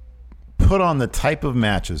put on the type of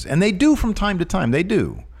matches, and they do from time to time, they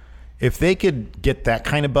do. If they could get that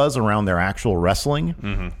kind of buzz around their actual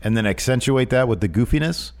wrestling and then accentuate that with the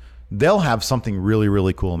goofiness, they'll have something really,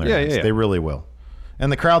 really cool in their hands. Yeah. They really will.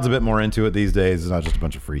 And the crowd's a bit more into it these days. It's not just a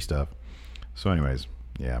bunch of free stuff. So anyways,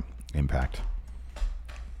 yeah, Impact.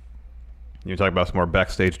 You talk about some more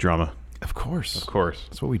backstage drama. Of course. Of course.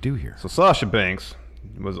 That's what we do here. So Sasha Banks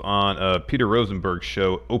was on Peter Rosenberg's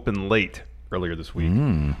show Open Late earlier this week,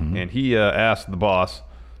 and he asked the boss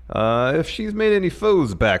if she's made any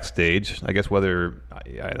foes backstage. I guess it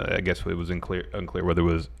was unclear whether it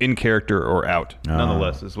was in character or out.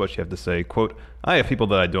 Nonetheless, this is what she had to say. Quote, "I have people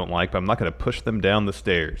that I don't like, but I'm not going to push them down the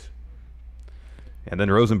stairs." And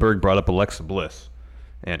then Rosenberg brought up Alexa Bliss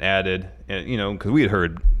and added, because we had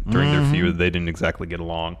heard during their feud they didn't exactly get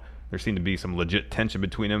along. There seemed to be some legit tension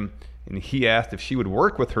between them. And he asked if she would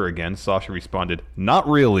work with her again. Sasha responded, "Not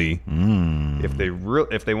really. If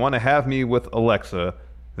they want to have me with Alexa,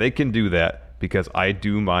 they can do that because I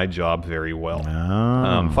do my job very well."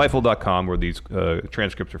 Fightful.com, where these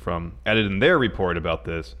transcripts are from, added in their report about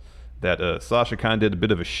this that Sasha kind of did a bit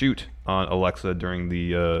of a shoot on Alexa during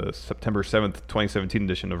the September 7th, 2017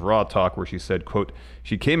 edition of Raw Talk, where she said, quote,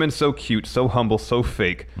 "She came in so cute, so humble, so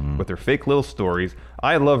fake, with her fake little stories.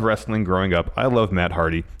 I love wrestling growing up. I love Matt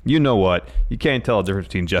Hardy. You know what? You can't tell the difference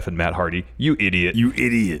between Jeff and Matt Hardy. You idiot. You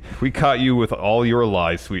idiot. We caught you with all your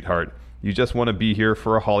lies, sweetheart. You just want to be here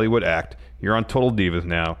for a Hollywood act. You're on Total Divas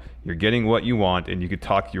now. You're getting what you want, and you could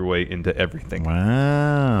talk your way into everything."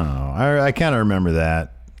 Wow. I kind of remember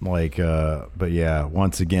that. But yeah,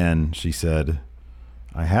 once again, she said,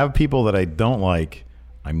 "I have people that I don't like.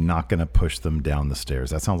 I'm not going to push them down the stairs."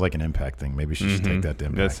 That sounds like an Impact thing. Maybe she should take that to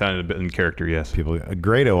Impact. That sounded a bit in character, yes.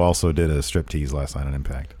 Grado also did a striptease last night on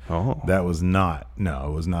Impact. Oh. That was it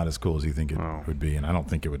was not as cool as you think it would be, and I don't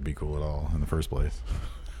think it would be cool at all in the first place.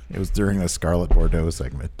 It was during the Scarlett Bordeaux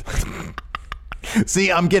segment.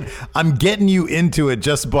 See, I'm getting you into it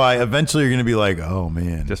just by eventually you're going to be like, "Oh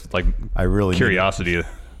man." Just like I really curiosity.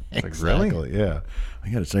 Exactly. Like, really? Yeah. I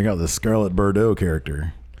got to check out the Scarlett Bordeaux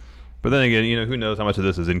character. But then again, who knows how much of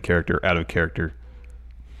this is in character, out of character.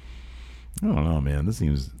 I don't know, man.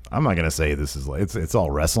 I'm not going to say this is it's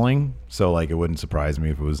all wrestling. So it wouldn't surprise me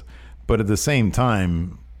if it was, but at the same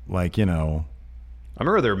time, I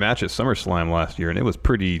remember their match at SummerSlam last year and it was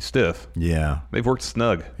pretty stiff. Yeah. They've worked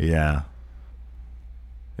snug. Yeah.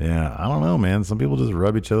 Yeah. I don't know, man. Some people just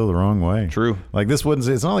rub each other the wrong way. True. It's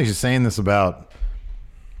not like she's saying this about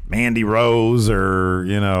Mandy Rose or,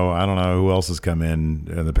 I don't know who else has come in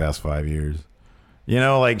the past 5 years.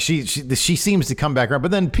 She seems to come back around.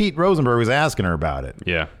 But then Pete Rosenberg was asking her about it.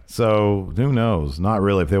 Yeah. So who knows? Not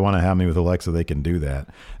really. If they want to have me with Alexa, they can do that.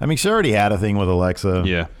 I mean, she already had a thing with Alexa.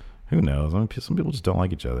 Yeah. Who knows? I mean, some people just don't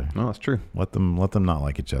like each other. No, that's true. Let them not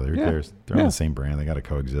like each other. Who cares? They're on the same brand. They got to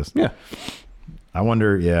coexist. Yeah. I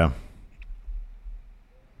wonder, yeah.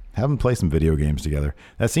 Have them play some video games together.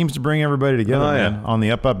 That seems to bring everybody together, man. On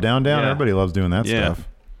the up, up, down, down. Yeah. Everybody loves doing that stuff.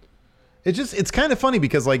 It's kind of funny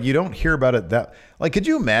because like you don't hear about it that like could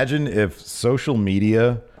you imagine if social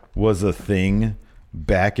media was a thing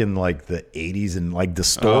back in like the 80s and like the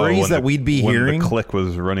stories that we'd be hearing? When the Click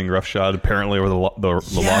was running roughshod apparently over the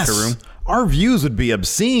locker room. Our views would be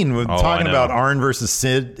obscene with talking about Arn versus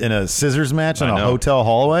Sid in a scissors match in a hotel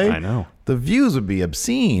hallway. I know. The views would be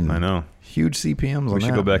obscene. I know. Huge CPMs. We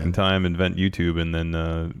should go back in time, invent YouTube, and then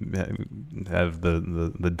have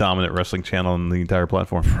the dominant wrestling channel on the entire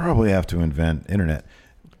platform. Probably have to invent internet.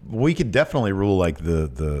 We could definitely rule like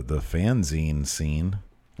the fanzine scene.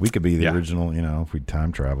 We could be the original, you know, if we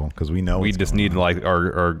time travel because we know we just need like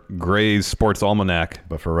our Gray's Sports Almanac,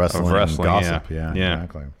 but for wrestling and gossip. Yeah,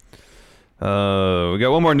 exactly. We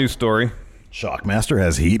got one more news story. Shockmaster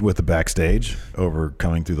has heat with the backstage over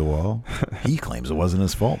coming through the wall. He claims it wasn't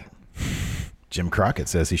his fault. Jim Crockett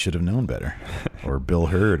says he should have known better. Or Bill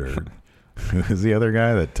Hurd, or who's the other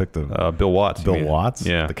guy that took the... Bill Watts. Bill Watts?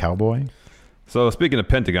 Yeah. The cowboy? So speaking of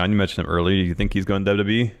Pentagon, you mentioned him earlier. Do you think he's going to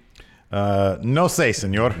WWE? No say,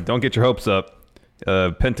 senor. Don't get your hopes up.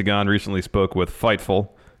 Pentagon recently spoke with Fightful,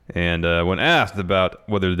 and when asked about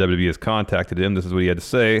whether the WWE has contacted him, this is what he had to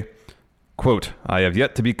say. Quote, I have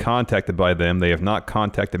yet to be contacted by them. They have not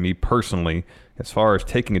contacted me personally. As far as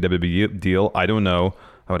taking a WWE deal, I don't know.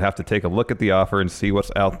 I would have to take a look at the offer and see what's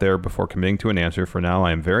out there before committing to an answer. For now,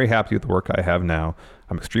 I am very happy with the work I have now.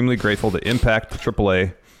 I'm extremely grateful to Impact, to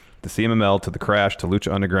AAA, to CMML, to The Crash, to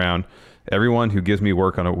Lucha Underground, everyone who gives me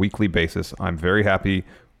work on a weekly basis. I'm very happy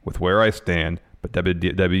with where I stand, but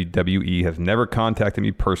WWE has never contacted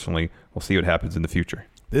me personally. We'll see what happens in the future.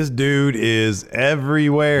 This dude is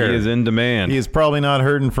everywhere. He is in demand. He is probably not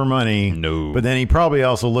hurting for money. No. But then he probably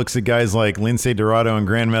also looks at guys like Lince Dorado and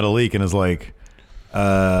Grand Metalik and is like,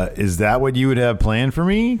 is that what you would have planned for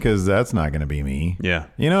me? Because that's not going to be me. Yeah.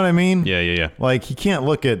 You know what I mean? Yeah. Like, he can't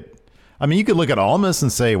look at... I mean, you could look at Almas and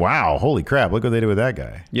say, wow, holy crap, look what they did with that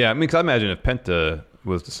guy. Yeah, I mean, because I imagine if Penta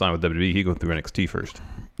was to sign with WWE, he'd go through NXT first.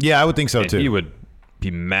 Yeah, I would think so, too. He would be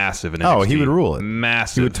massive in NXT. Oh, he would rule it.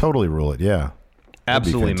 Massive. He would totally rule it, yeah.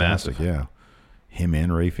 Absolutely massive. Yeah. Him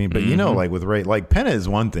and Ray Fiend. But you know, like with Ray, like Penta is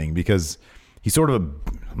one thing because he's sort of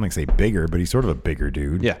I'm going to say bigger, but he's sort of a bigger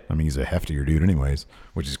dude. Yeah. I mean, he's a heftier dude anyways,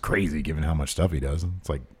 which is crazy given how much stuff he does. It's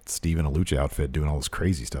like Steve in a lucha outfit doing all this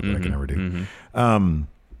crazy stuff that I can never do.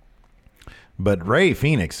 But Ray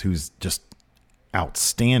Phoenix, who's just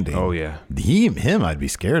outstanding. Oh, yeah. Him I'd be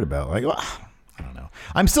scared about. Like, well, I don't know.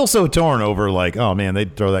 I'm still so torn over like, oh man,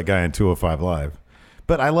 they'd throw that guy in 205 Live.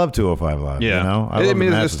 But I love 205 Live. Yeah. You know? I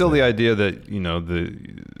mean, there's still the idea that, you know, the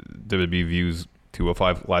WWE views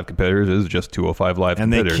 205 Live competitors as just 205 Live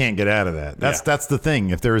and competitors. And they can't get out of that. That's the thing.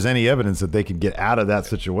 If there is any evidence that they could get out of that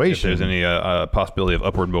situation. If there's any possibility of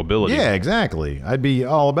upward mobility. Yeah, exactly. I'd be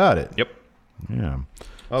all about it. Yep. Yeah.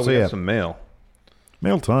 Oh, we have some mail.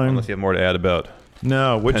 Mail time. Unless you have more to add about.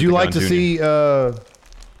 No. Would Pentagon you like to Jr. see... I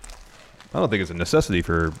don't think it's a necessity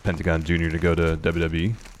for Pentagon Jr. to go to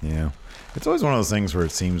WWE. Yeah. It's always one of those things where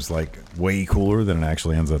it seems like way cooler than it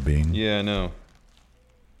actually ends up being. Yeah, I know.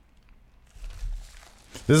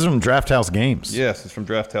 This is from Draft House Games. Yes, it's from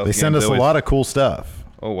Draft House Games. They send us a lot of cool stuff.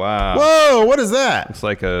 Oh, wow. Whoa, what is that? It's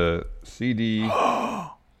like a CD.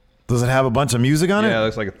 Does it have a bunch of music on it? Yeah, it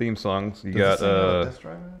looks like a theme song. So you got... disk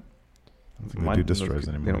drive in it? I don't think they do disk drives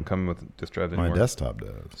anymore. They don't come with disk drives anymore. My desktop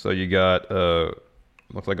does. So you got...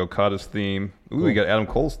 looks like Okada's theme. Ooh, cool. We got Adam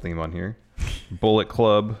Cole's theme on here. Bullet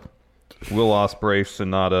Club. Will Ospreay,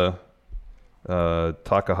 Sonata,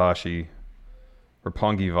 Takahashi,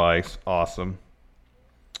 Roppongi Vice, awesome.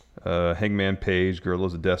 Hangman Page,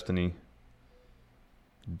 Guerrillas of Destiny,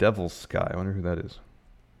 Devil's Sky. I wonder who that is.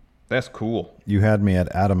 That's cool. You had me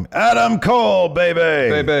at Adam Cole,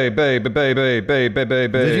 baby. Baby.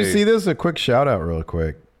 Did you see this? A quick shout out real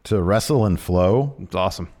quick to Wrestle and Flow. It's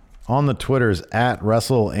awesome. On the Twitters at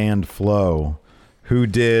Wrestle and Flow, who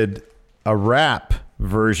did a rap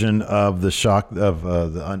version of the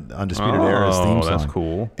Undisputed Era's theme song. That's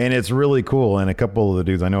cool. And it's really cool. And a couple of the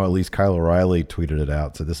dudes, I know at least Kyle O'Reilly tweeted it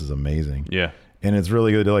out, so this is amazing. Yeah. And it's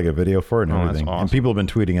really good to do like a video for it and everything. That's awesome. And people have been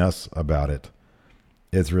tweeting us about it.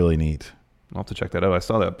 It's really neat. I'll have to check that out. I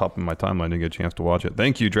saw that pop in my timeline. Didn't get a chance to watch it.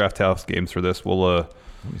 Thank you, Draft House Games, for this. We'll let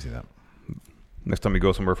me see that. Next time we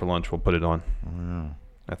go somewhere for lunch, we'll put it on. Oh, yeah.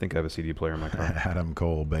 I think I have a CD player in my car. Adam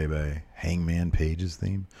Cole, baby. Hangman Page's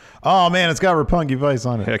theme. Oh, man, it's got Roppongi Vice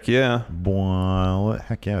on it. Heck yeah. Boy,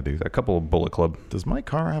 heck yeah, dude. A couple of Bullet Club. Does my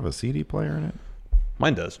car have a CD player in it?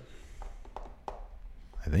 Mine does.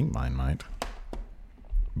 I think mine might.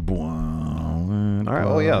 Boy, All right.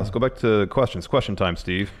 Oh, yeah. Let's go back to questions. Question time,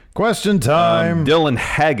 Steve. Question time. Dylan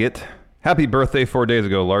Haggett. Happy birthday 4 days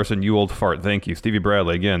ago, Larson, you old fart. Thank you. Stevie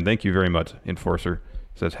Bradley, again, thank you very much. Enforcer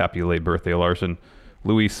says, happy late birthday, Larson.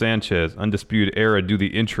 Luis Sanchez, Undisputed Era, do the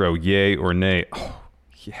intro, yay or nay? Oh,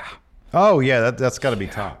 yeah. Oh, yeah, that's got to be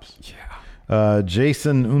tops. Yeah.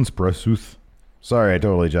 Jason Unsprasuth. Sorry, I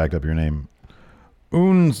totally jacked up your name.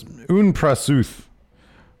 Unprasuth.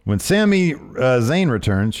 When Sami Zayn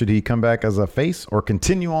returns, should he come back as a face or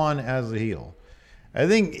continue on as a heel? I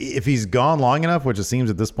think if he's gone long enough, which it seems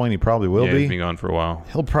at this point he probably will be. He's been gone for a while.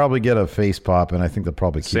 He'll probably get a face pop, and I think they'll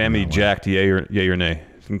probably keep Sammy him that jacked, yay or nay?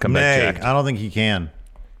 He can come back jacked. I don't think he can.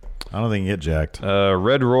 I don't think he can get jacked.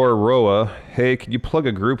 Red Roar Roa. Hey, can you plug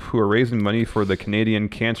a group who are raising money for the Canadian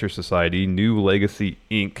Cancer Society, New Legacy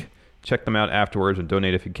Inc.? Check them out afterwards and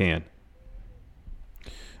donate if you can.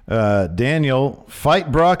 Daniel, fight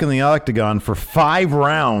Brock in the Octagon for 5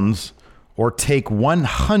 rounds or take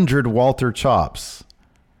 100 Walter chops.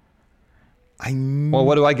 Well,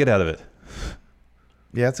 what do I get out of it?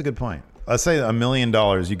 Yeah, that's a good point. Let's say $1 million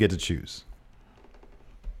you get to choose.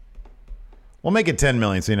 We'll make it 10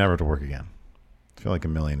 million so you never have to work again. I feel like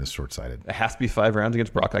 $1 million is short-sighted. It has to be 5 rounds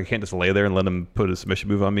against Brock. I can't just lay there and let him put a submission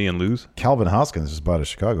move on me and lose. Calvin Hoskins just bought a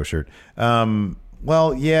Chicago shirt.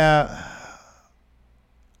 Well, yeah.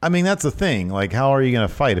 I mean, that's the thing. Like, how are you going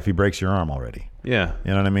to fight if he breaks your arm already? Yeah.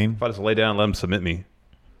 You know what I mean? If I just lay down and let him submit me.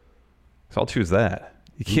 So I'll choose that.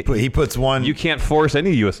 He puts one. You can't force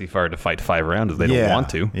any UFC fighter to fight 5 rounds if they don't want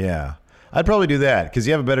to. Yeah. I'd probably do that because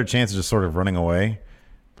you have a better chance of just sort of running away.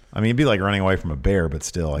 I mean, it'd be like running away from a bear, but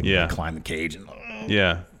still, like, you climb the cage and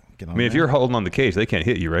if you're holding on the cage, they can't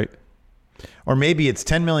hit you, right? Or maybe it's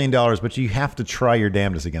 $10 million, but you have to try your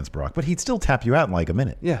damnedest against Brock. But he'd still tap you out in like a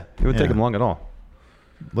minute. Yeah, it would take him long at all.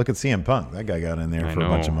 Look at CM Punk. That guy got in there for a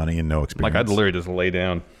bunch of money and no experience. Like, I'd literally just lay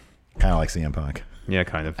down. Kind of like CM Punk. Yeah,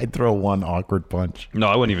 kind of. I'd throw one awkward punch. No,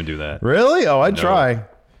 I wouldn't even do that. Really? Oh, I'd try.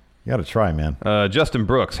 You got to try, man. Justin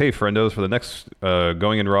Brooks. Hey, friendos. For the next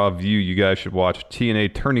Going in Raw view, you guys should watch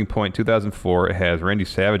TNA Turning Point 2004. It has Randy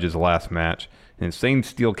Savage's last match. An Insane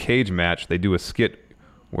Steel Cage match. They do a skit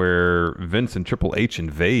where Vince and Triple H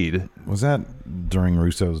invade. Was that during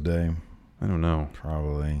Russo's day? I don't know.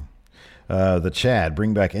 Probably. The Chad.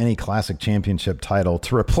 Bring back any classic championship title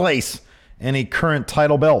to replace any current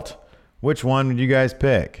title belt. Which one would you guys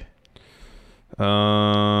pick?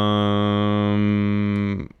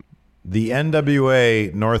 The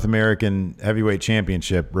NWA North American Heavyweight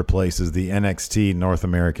Championship replaces the NXT North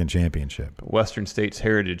American Championship. Western States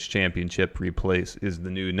Heritage Championship is the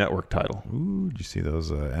new network title. Ooh, did you see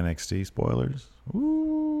those NXT spoilers?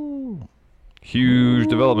 Ooh. Huge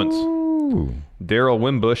developments. Daryl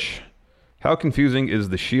Wimbush. How confusing is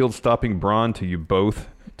the Shield stopping Braun to you both?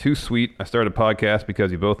 Too sweet. I started a podcast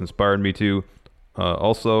because you both inspired me to.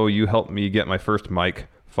 Also, you helped me get my first mic.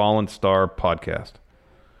 Fallen Star podcast.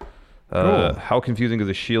 How confusing is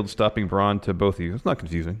the Shield stopping Braun to both of you? It's not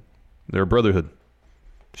confusing. They're a brotherhood.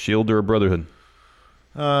 Shield are a brotherhood.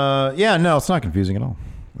 Yeah, no, it's not confusing at all.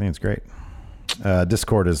 I think it's great.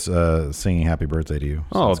 Discord is singing happy birthday to you.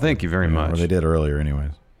 So thank you very much. Or they did earlier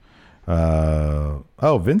anyways.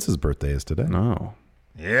 Vince's birthday is today. No.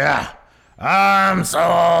 Yeah. I'm so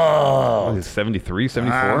old. He's 73,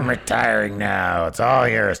 74? I'm retiring now. It's all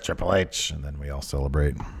yours, Triple H. And then we all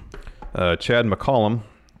celebrate. Chad McCollum.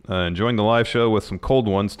 Enjoying the live show with some cold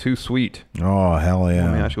ones. Too sweet. Oh, hell yeah.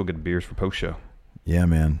 Oh, man, I should go get beers for post-show. Yeah,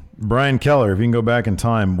 man. Brian Keller, if you can go back in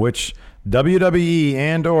time, which WWE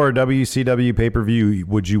and or WCW pay-per-view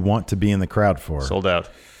would you want to be in the crowd for? Sold out.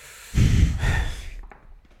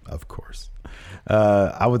 Of course.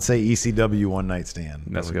 I would say ECW One Night Stand.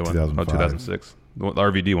 That's a good one. 2006. The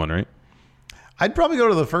RVD one, right? I'd probably go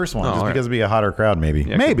to the first one just because it'd be a hotter crowd, maybe.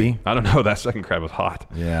 Yeah, maybe. I don't know. That second crowd was hot.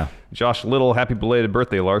 Yeah. Josh Little, happy belated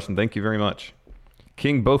birthday, Larson. Thank you very much.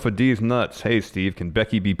 King Bofa D's nuts. Hey, Steve, can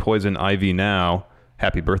Becky be Poison Ivy now?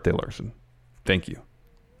 Happy birthday, Larson. Thank you.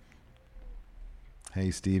 Hey,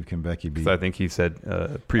 Steve, can Becky be? I think he said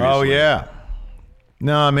previously. Oh, yeah.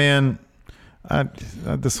 No, man.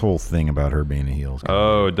 This whole thing about her being a heel.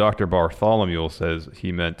 Dr. Bartholomew says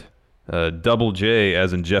he meant Double J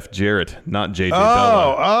as in Jeff Jarrett, not JJ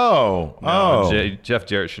Bella. Jeff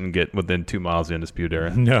Jarrett shouldn't get within 2 miles of the Undisputed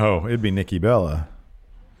Era. No, it'd be Nikki Bella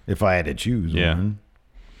if I had to choose one.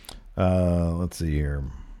 Let's see here.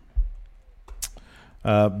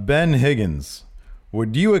 Ben Higgins.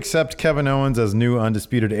 Would you accept Kevin Owens as new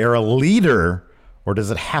Undisputed Era leader, or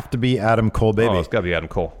does it have to be Adam Cole, baby? Oh, it's got to be Adam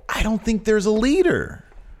Cole. I don't think there's a leader.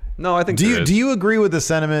 No, I think Do you agree with the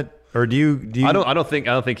sentiment Or do you? I don't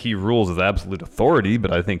think he rules as absolute authority,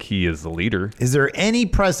 but I think he is the leader. Is there any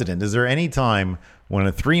precedent? Is there any time when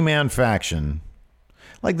a 3-man faction,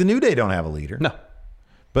 like the New Day, don't have a leader? No.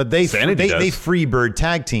 But they does. freebird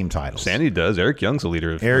tag team titles. Sanity does. Eric Young's the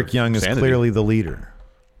leader. Eric Young is clearly the leader.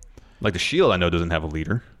 Like the Shield, I know doesn't have a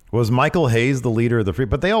leader. Was Michael Hayes the leader of the free?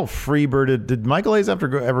 But they all freebirded. Did Michael Hayes ever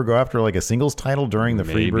go after like a singles title during the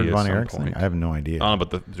Freebird Von Erich thing? I have no idea. I don't know,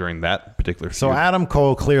 but during that particular. So feud. Adam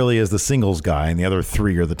Cole clearly is the singles guy, and the other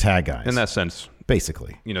 3 are the tag guys. In that sense,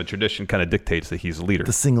 basically, tradition kind of dictates that he's the leader.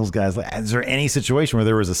 The singles guys. Is there any situation where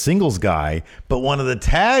there was a singles guy, but one of the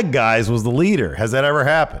tag guys was the leader? Has that ever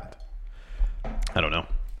happened? I don't know.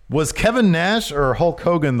 Was Kevin Nash or Hulk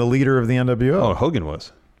Hogan the leader of the NWO? Oh, Hogan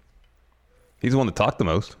was. He's the one that talked the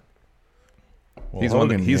most. Well, he's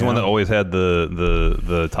Hogan, the one that always had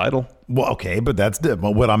the title. Well, okay, but that's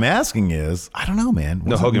different. What I'm asking is, I don't know, man.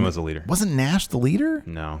 No, Hogan was the leader. Wasn't Nash the leader?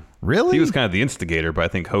 No. Really? He was kind of the instigator, but I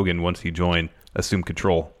think Hogan, once he joined, assumed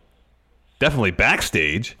control. Definitely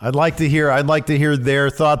backstage. I'd like to hear their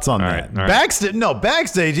thoughts on that. All right.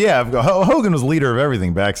 Backstage, yeah. Hogan was leader of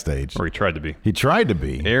everything backstage. Or he tried to be. He tried to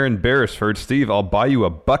be. Aaron Beresford, Steve, I'll buy you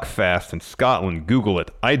a Buckfast in Scotland. Google it.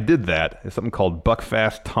 I did that. It's something called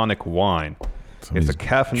Buckfast Tonic Wine. It's a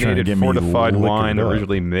caffeinated fortified wine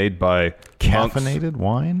originally made by caffeinated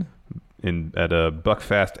wine at a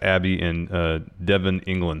Buckfast Abbey in Devon,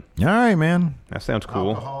 England. All right, man. That sounds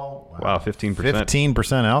cool. Alcohol. Wow, 15%.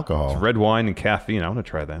 15% alcohol. It's red wine and caffeine. I want to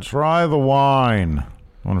try that. Try the wine.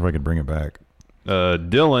 I wonder if I could bring it back.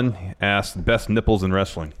 Dylan asked, best nipples in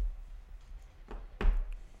wrestling.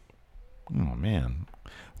 Oh, man.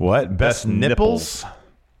 What? Best nipples?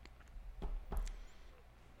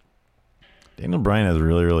 Daniel Bryan has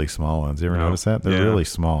really, really small ones. You ever notice that? They're really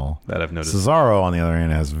small. That I've noticed. Cesaro, on the other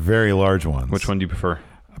hand, has very large ones. Which one do you prefer?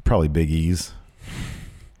 Probably Big E's.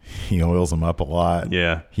 He oils them up a lot.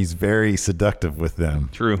 Yeah. He's very seductive with them.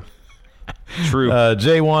 True.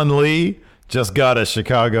 J1 Lee just got a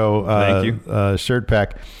Chicago Thank you. Shirt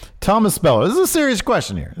pack. Thomas Speller. This is a serious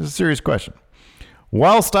question here. This is a serious question.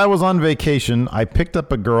 Whilst I was on vacation, I picked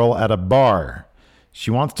up a girl at a bar.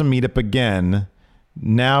 She wants to meet up again.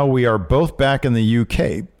 Now we are both back in the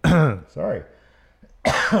UK. Sorry.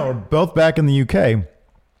 We're both back in the UK.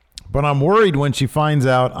 But I'm worried when she finds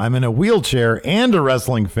out I'm in a wheelchair and a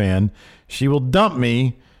wrestling fan, she will dump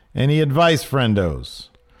me. Any advice, friendos?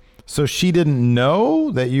 So she didn't know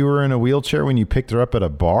that you were in a wheelchair when you picked her up at a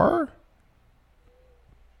bar?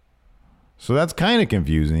 So that's kind of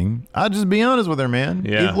confusing. I'll just be honest with her, man.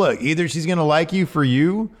 Yeah. Look, either she's going to like you for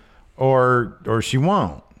you or she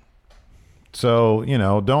won't. So,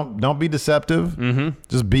 don't be deceptive. Mm-hmm.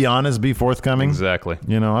 Just be honest, be forthcoming. Exactly.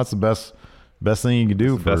 That's the best thing you can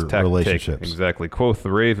do for relationships. Exactly. Quoth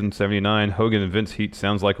the Raven 79. Hogan and Vince Heat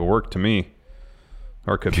sounds like a work to me.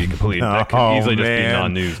 Or could be complete. That could easily just be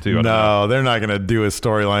non-news too. No, they're not going to do a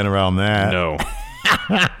storyline around that. No.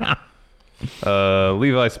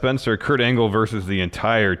 Levi Spencer, Kurt Angle versus the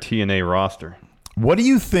entire TNA roster. What do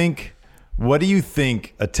you think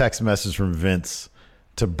a text message from Vince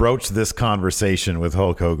to broach this conversation with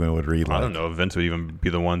Hulk Hogan would read like? I don't know if Vince would even be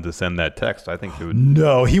the one to send that text. I think he would.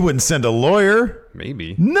 No, he wouldn't send a lawyer.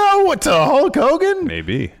 Maybe. No, what, to Hulk Hogan?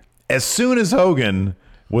 Maybe. As soon as Hogan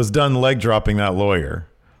was done leg dropping that lawyer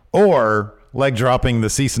or leg dropping the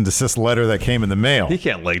cease and desist letter that came in the mail. He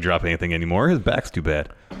can't leg drop anything anymore. His back's too bad.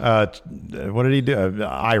 What did he do?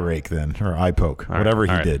 Eye rake then, or eye poke, whatever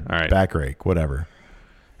he did. All right. Back rake, whatever.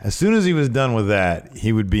 As soon as he was done with that,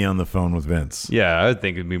 he would be on the phone with Vince. Yeah, I would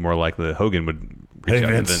think it'd be more likely that Hogan would reach out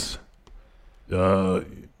to Vince. You're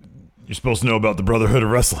supposed to know about the Brotherhood of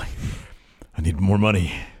Wrestling. I need more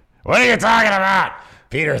money. What are you talking about?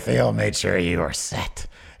 Peter Thiel made sure you are set.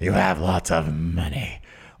 You have lots of money.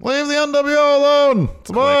 Leave the NWO alone.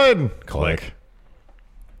 It's mine. Click.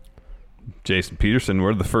 Jason Peterson, where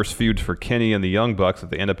are the first feuds for Kenny and the Young Bucks if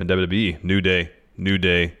they end up in WWE? New Day.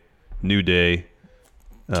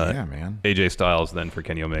 Yeah, man. AJ Styles then for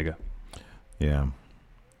Kenny Omega. Yeah.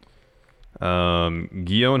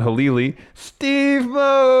 Guillaume Halili, Steve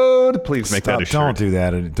Mode. Please make that a shirt. Don't do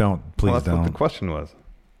that. Please that's don't. What the question was.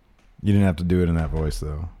 You didn't have to do it in that voice,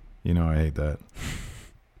 though. I hate that.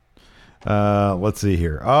 Let's see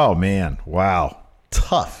here. Oh, man. Wow.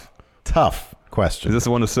 Tough question. Is this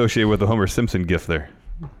the one associated with the Homer Simpson gif there?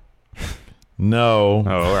 No.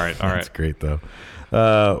 Oh, all right. That's great, though.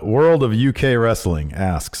 World of UK Wrestling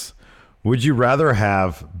asks, would you rather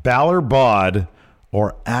have Balor Bod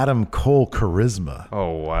or Adam Cole Charisma?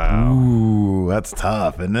 Oh, wow. Ooh, that's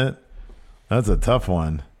tough, isn't it? That's a tough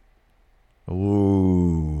one.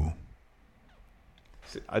 Ooh.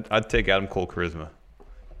 I'd take Adam Cole Charisma.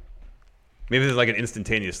 Maybe there's like an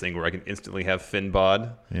instantaneous thing where I can instantly have Finn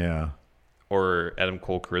Bod. Yeah. Or Adam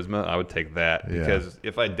Cole charisma. I would take that because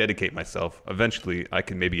if I dedicate myself, eventually I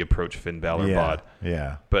can maybe approach Finn Balor Bod.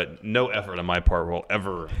 Yeah. But no effort on my part will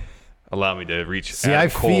ever allow me to reach Adam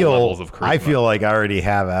Cole levels of charisma. I feel like I already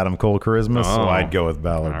have Adam Cole charisma, so I'd go with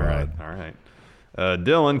Balor Bod. All right.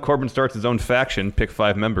 Dylan, Corbin starts his own faction. Pick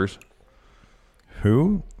 5 members.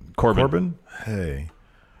 Who? Corbin. Hey.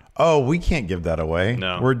 Oh, we can't give that away.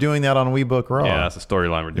 No. We're doing that on We Book Raw. Yeah, that's a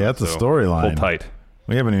storyline we're doing. Yeah, that's a storyline. Hold tight.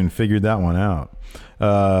 We haven't even figured that one out.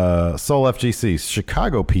 Soul FGC,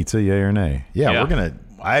 Chicago pizza, yay or nay? Yeah. We're going to...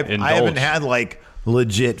 I haven't had like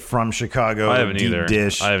legit from Chicago deep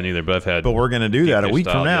dish. I haven't either, but I've had... But we're going to do that a week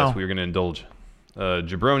from now. Yes, we're going to indulge.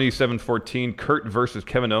 Jabroni 714, Kurt versus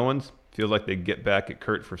Kevin Owens. Feels like they get back at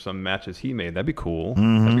Kurt for some matches he made. That'd be cool.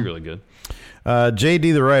 That'd be really good.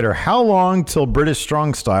 JD the writer, how long till British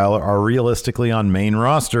Strong Style are realistically on main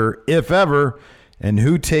roster, if ever? And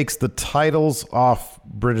who takes the titles off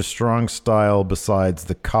British Strong Style besides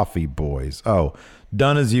the Coffee Boys? Oh,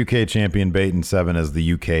 Dunn as UK champion, Bate and Seven as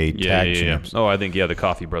the UK tag champs. Oh, I think, the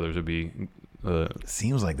Coffee Brothers would be...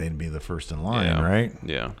 Seems like they'd be the first in line, right?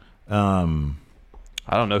 Yeah.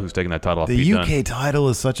 I don't know who's taking that title off. The UK title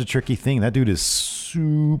is such a tricky thing. That dude is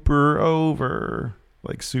super over.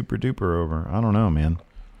 Like super duper over. I don't know, man.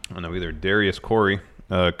 I don't know either. Darius Corey.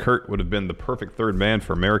 Kurt would have been the perfect third man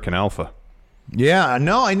for American Alpha. Yeah,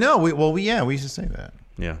 I know. We should say that.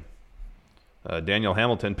 Yeah. Daniel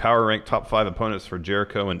Hamilton, power rank top 5 opponents for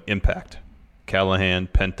Jericho and Impact. Callahan,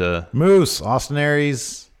 Penta. Moose, Austin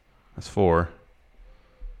Aries. That's 4.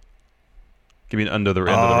 Give me an under the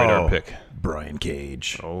radar pick. Brian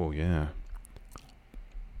Cage. Oh, yeah.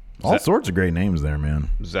 All sorts of great names there, man.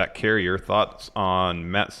 Zach Carrier, thoughts on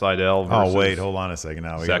Matt Sydal versus... Oh, wait, hold on a second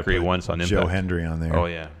now. Zachary Wentz on Impact. Joe Hendry on there. Oh,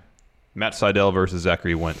 yeah. Matt Sydal versus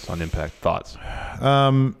Zachary Wentz on Impact. Thoughts?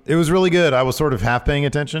 It was really good. I was sort of half paying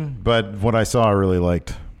attention, but what I saw I really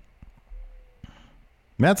liked.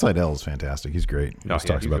 Matt Sydal is fantastic. He's great. He talks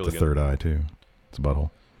about really the third eye, too. It's a butthole.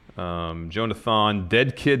 Jonathan,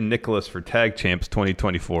 Dead Kid Nicholas for Tag Champs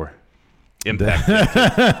 2024. Impact.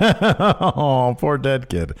 Oh, poor Dead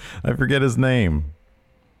Kid. I forget his name.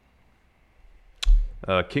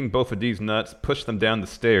 King Bofad's nuts, push them down the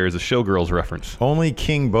stairs, a Showgirls reference. Only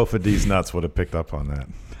King Bofad's nuts would have picked up on that.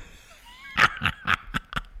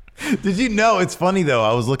 Did you know? It's funny, though.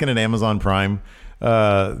 I was looking at Amazon Prime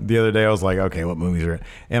the other day. I was like, okay, what movies are it?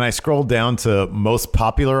 And I scrolled down to most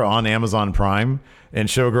popular on Amazon Prime, and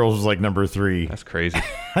Showgirls was like number 3. That's crazy.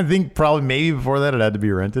 I think probably maybe before that it had to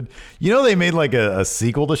be rented. You know, they made like a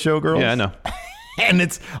sequel to Showgirls? Yeah, I know.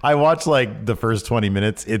 And I watched like the first 20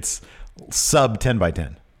 minutes. It's sub 10 by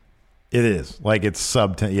 10. It is. Like it's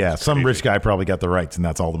sub 10. Yeah, that's some crazy. Rich guy probably got the rights, and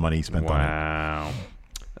that's all the money he spent on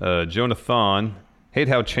it. Jonathan, hate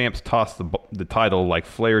how Champs tossed the title like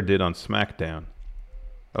Flair did on SmackDown.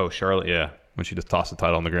 Oh, Charlotte, yeah. When she just tossed the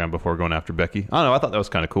title on the ground before going after Becky. I don't know. I thought that was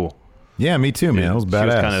kind of cool. Yeah, me too, man. It was badass. She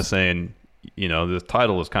was kind of saying, the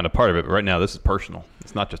title is kind of part of it, but right now this is personal.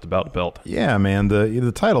 It's not just about the belt. Yeah, man.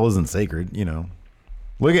 The title isn't sacred,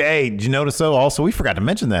 Look at, hey, did you notice though? Also, we forgot to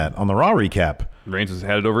mention that on the Raw recap. Reigns has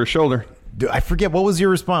had it over his shoulder. Dude, I forget, what was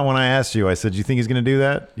your response when I asked you? I said, you think he's going to do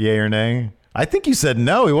that? Yay or nay? I think you said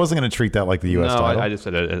no. He wasn't going to treat that like the U.S. title. No, I just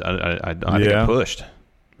said I think I pushed.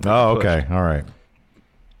 Oh, okay. All right.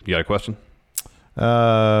 You got a question?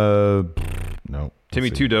 No.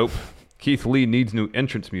 Timmy Too Dope. Keith Lee needs new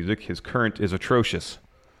entrance music. His current is atrocious.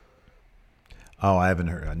 Oh, I haven't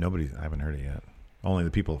heard. I haven't heard it yet. Only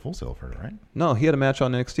the people at Full Sail have heard it, right? No, he had a match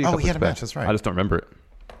on NXT. Oh, he had a match. That's right. I just don't remember it.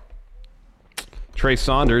 Trey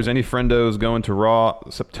Saunders. Any friendos going to Raw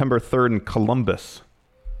September 3rd in Columbus?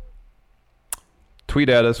 Tweet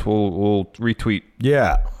at us. We'll retweet.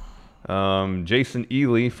 Yeah. Jason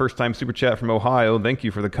Ely, first time super chat from Ohio. Thank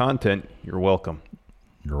you for the content. You're welcome.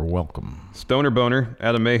 You're welcome. Stoner Boner,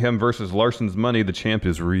 Adam Mayhem versus Larson's Money. The champ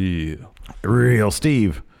is real. Real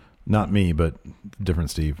Steve. Not me, but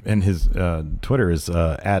different Steve. And his Twitter is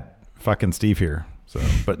at fucking Steve here. So,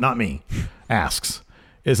 but not me. Asks,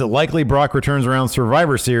 is it likely Brock returns around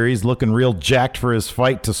Survivor Series looking real jacked for his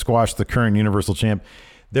fight to squash the current Universal Champ?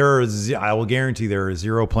 I will guarantee there are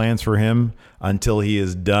 0 plans for him until he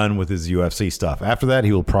is done with his UFC stuff. After that,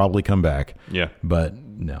 he will probably come back. Yeah. But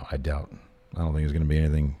no, I doubt. I don't think there's going to be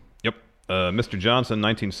anything. Yep. Mr. Johnson,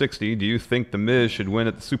 1960. Do you think The Miz should win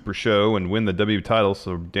at the Super Show and win the W title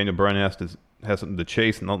so Daniel Bryan has something to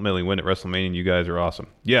chase and ultimately win at WrestleMania? You guys are awesome.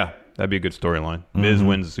 Yeah, that'd be a good storyline. Miz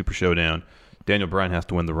wins the Super Showdown. Daniel Bryan has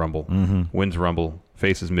to win the Rumble. Wins Rumble.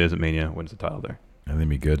 Faces Miz at Mania. Wins the title there. I think it'd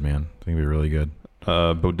be good, man. I think it'd be really good.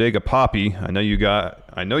 Bodega Poppy. I know you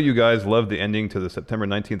guys loved the ending to the September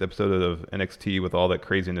 19th episode of NXT with all that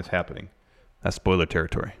craziness happening. That's spoiler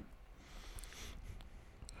territory.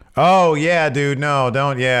 Oh yeah, dude. No,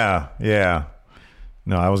 don't. Yeah.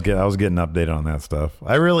 No, I was getting updated on that stuff.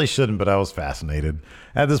 I really shouldn't, but I was fascinated.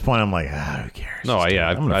 At this point, I'm like, who cares? No, yeah,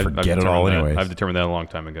 I'm gonna forget it all anyways. I've determined that a long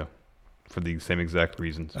time ago, for the same exact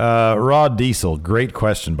reasons. Raw Diesel, great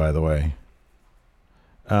question, by the way.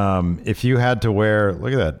 If you had to wear,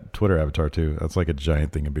 look at that Twitter avatar too. That's like a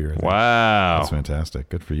giant thing of beer. Wow, that's fantastic.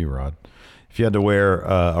 Good for you, Rod. If you had to wear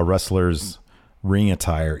a wrestler's ring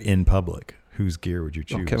attire in public, whose gear would you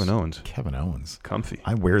choose? Kevin Owens. Kevin Owens. Comfy.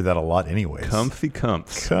 I wear that a lot anyways. Comfy.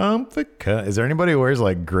 Is there anybody who wears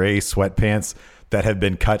like gray sweatpants that have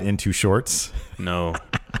been cut into shorts? No.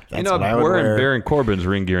 Wearing Baron Corbin's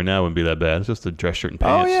ring gear now wouldn't be that bad. It's just a dress shirt and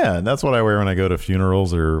pants. Oh, yeah. That's what I wear when I go to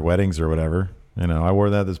funerals or weddings or whatever. I wore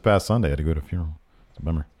that this past Sunday. I had to go to a funeral. It's a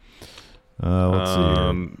bummer. Let's see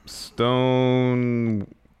here. Stonewalk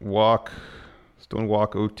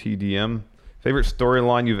OTDM. Favorite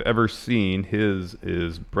storyline you've ever seen? His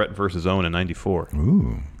is Brett versus Owen in '94.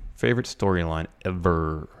 Ooh. Favorite storyline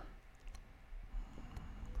ever?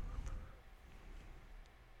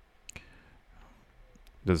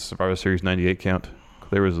 Does Survivor Series '98 count?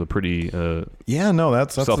 There was a pretty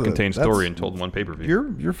that's self-contained story and told in one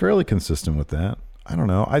pay-per-view. You're fairly consistent with that. I don't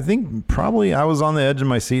know. I think probably I was on the edge of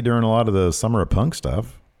my seat during a lot of the Summer of Punk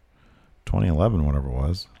stuff. 2011, whatever it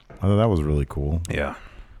was. I thought that was really cool. Yeah.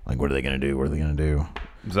 Like, what are they going to do? What are they going to do?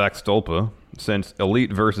 Zach Stolpa, since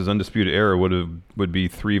Elite versus Undisputed Era would be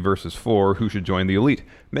 3 versus 4, who should join the Elite?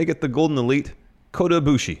 Make it the Golden Elite, Kota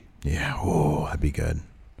Ibushi. Yeah, that'd be good.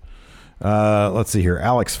 Let's see here.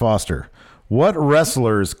 Alex Foster. What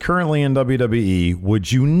wrestlers currently in WWE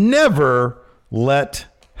would you never let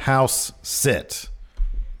house sit?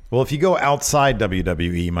 Well, if you go outside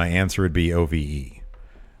WWE, my answer would be OVE.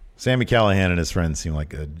 Sami Callihan and his friends seem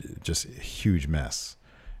like a huge mess.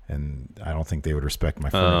 And I don't think they would respect my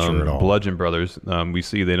furniture at all. Bludgeon Brothers, we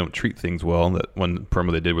see they don't treat things well. That one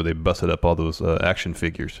promo they did where they busted up all those action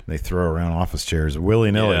figures. They throw around office chairs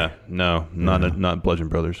willy-nilly. Yeah, no, not Bludgeon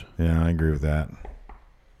Brothers. Yeah, I agree with that.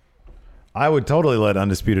 I would totally let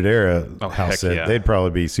Undisputed Era house sit. Yeah. They'd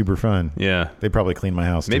probably be super fun. Yeah. They'd probably clean my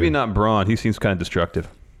house, Maybe too. not Braun. He seems kind of destructive.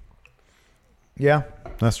 Yeah,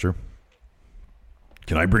 that's true.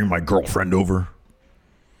 Can I bring my girlfriend over?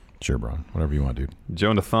 Sure, Braun. Whatever you want, dude.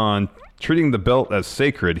 Jonathan, treating the belt as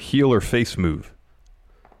sacred, heel or face move?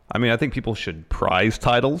 I mean, I think people should prize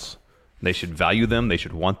titles. They should value them. They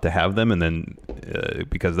should want to have them. And then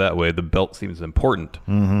because that way the belt seems important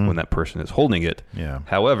when that person is holding it. Yeah.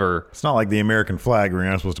 However, it's not like the American flag where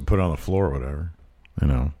you're not supposed to put it on the floor or whatever.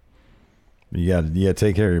 You got to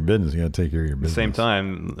take care of your business. You got to take care of your business. At the same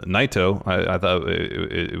time, Naito, I thought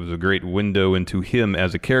it was a great window into him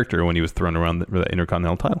as a character when he was thrown around the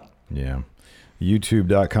Intercontinental title. Yeah.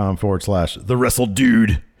 YouTube.com/The Wrestle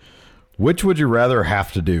Dude. Which would you rather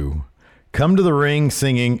have to do? Come to the ring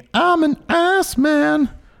singing, I'm an ass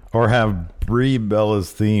man, or have Brie Bella's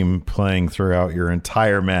theme playing throughout your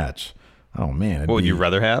entire match? Oh, man. What would you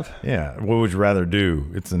rather have? Yeah. What would you rather do?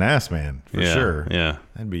 It's an ass man, for sure. Yeah.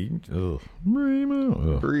 That'd be, Brie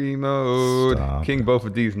mode. Brie mode. King Both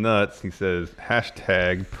of These Nuts, he says,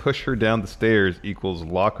 hashtag push her down the stairs equals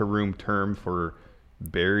locker room term for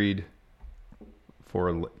buried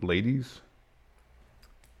for ladies.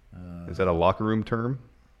 Is that a locker room term?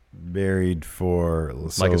 Buried for,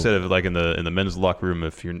 like I said, like in the men's locker room,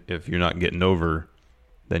 if you're not getting over,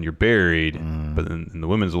 then you're buried. But in the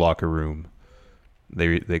women's locker room,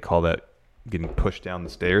 they call that getting pushed down the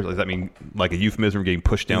stairs. Does that mean like a euphemism for getting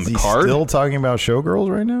pushed down the card? Still talking about showgirls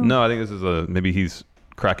right now? No, I think this is maybe he's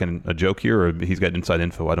cracking a joke here, or he's got inside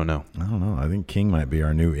info. I don't know. I think King might be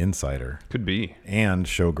our new insider. Could be. And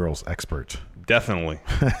showgirls expert. Definitely.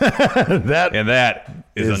 that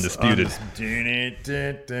is undisputed.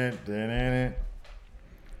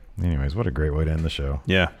 Anyways, what a great way to end the show.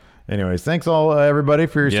 Yeah. Anyways, thanks all everybody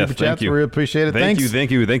for your super chats. We really appreciate it. Thank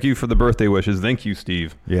you for the birthday wishes. Thank you,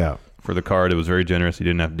 Steve. Yeah. For the card. It was very generous. You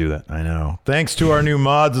didn't have to do that. I know. Thanks to our new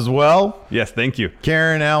mods as well. Yes, thank you.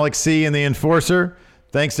 Karen, Alex C, and the Enforcer.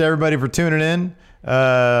 Thanks to everybody for tuning in.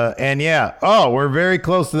 We're very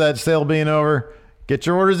close to that sale being over. Get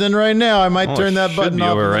your orders in right now. I might turn that button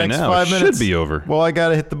off in the next 5 minutes. Should be over. Well, I got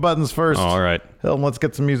to hit the buttons first. All right. Hilton, let's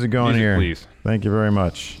get some music going here. Please. Thank you very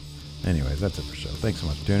much. Anyways, that's it for the show. Thanks so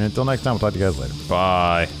much for tuning in. Until next time, we'll talk to you guys later.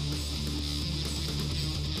 Bye.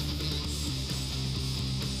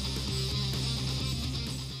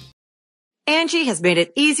 Angie has made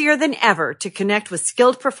it easier than ever to connect with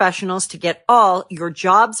skilled professionals to get all your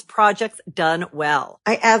jobs projects done well.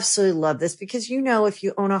 I absolutely love this because, you know, if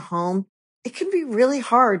you own a home, it can be really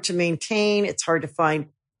hard to maintain. It's hard to find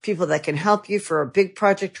people that can help you for a big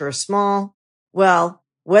project or a small. Well,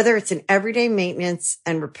 whether it's in everyday maintenance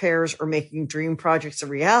and repairs or making dream projects a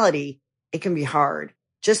reality, it can be hard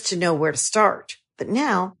just to know where to start. But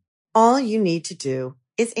now all you need to do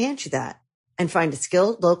is Angie that and find a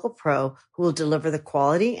skilled local pro who will deliver the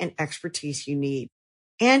quality and expertise you need.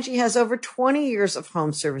 Angie has over 20 years of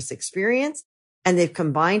home service experience, and they've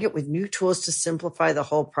combined it with new tools to simplify the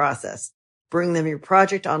whole process. Bring them your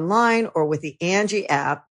project online or with the Angie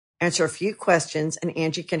app, answer a few questions, and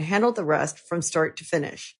Angie can handle the rest from start to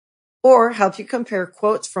finish. Or help you compare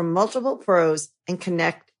quotes from multiple pros and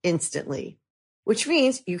connect instantly, which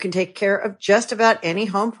means you can take care of just about any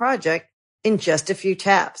home project in just a few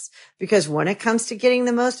taps. Because when it comes to getting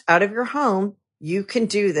the most out of your home, you can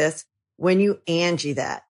do this when you Angie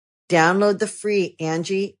that. Download the free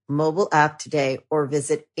Angie mobile app today or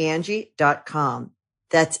visit Angie.com.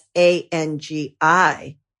 That's ANGI.com.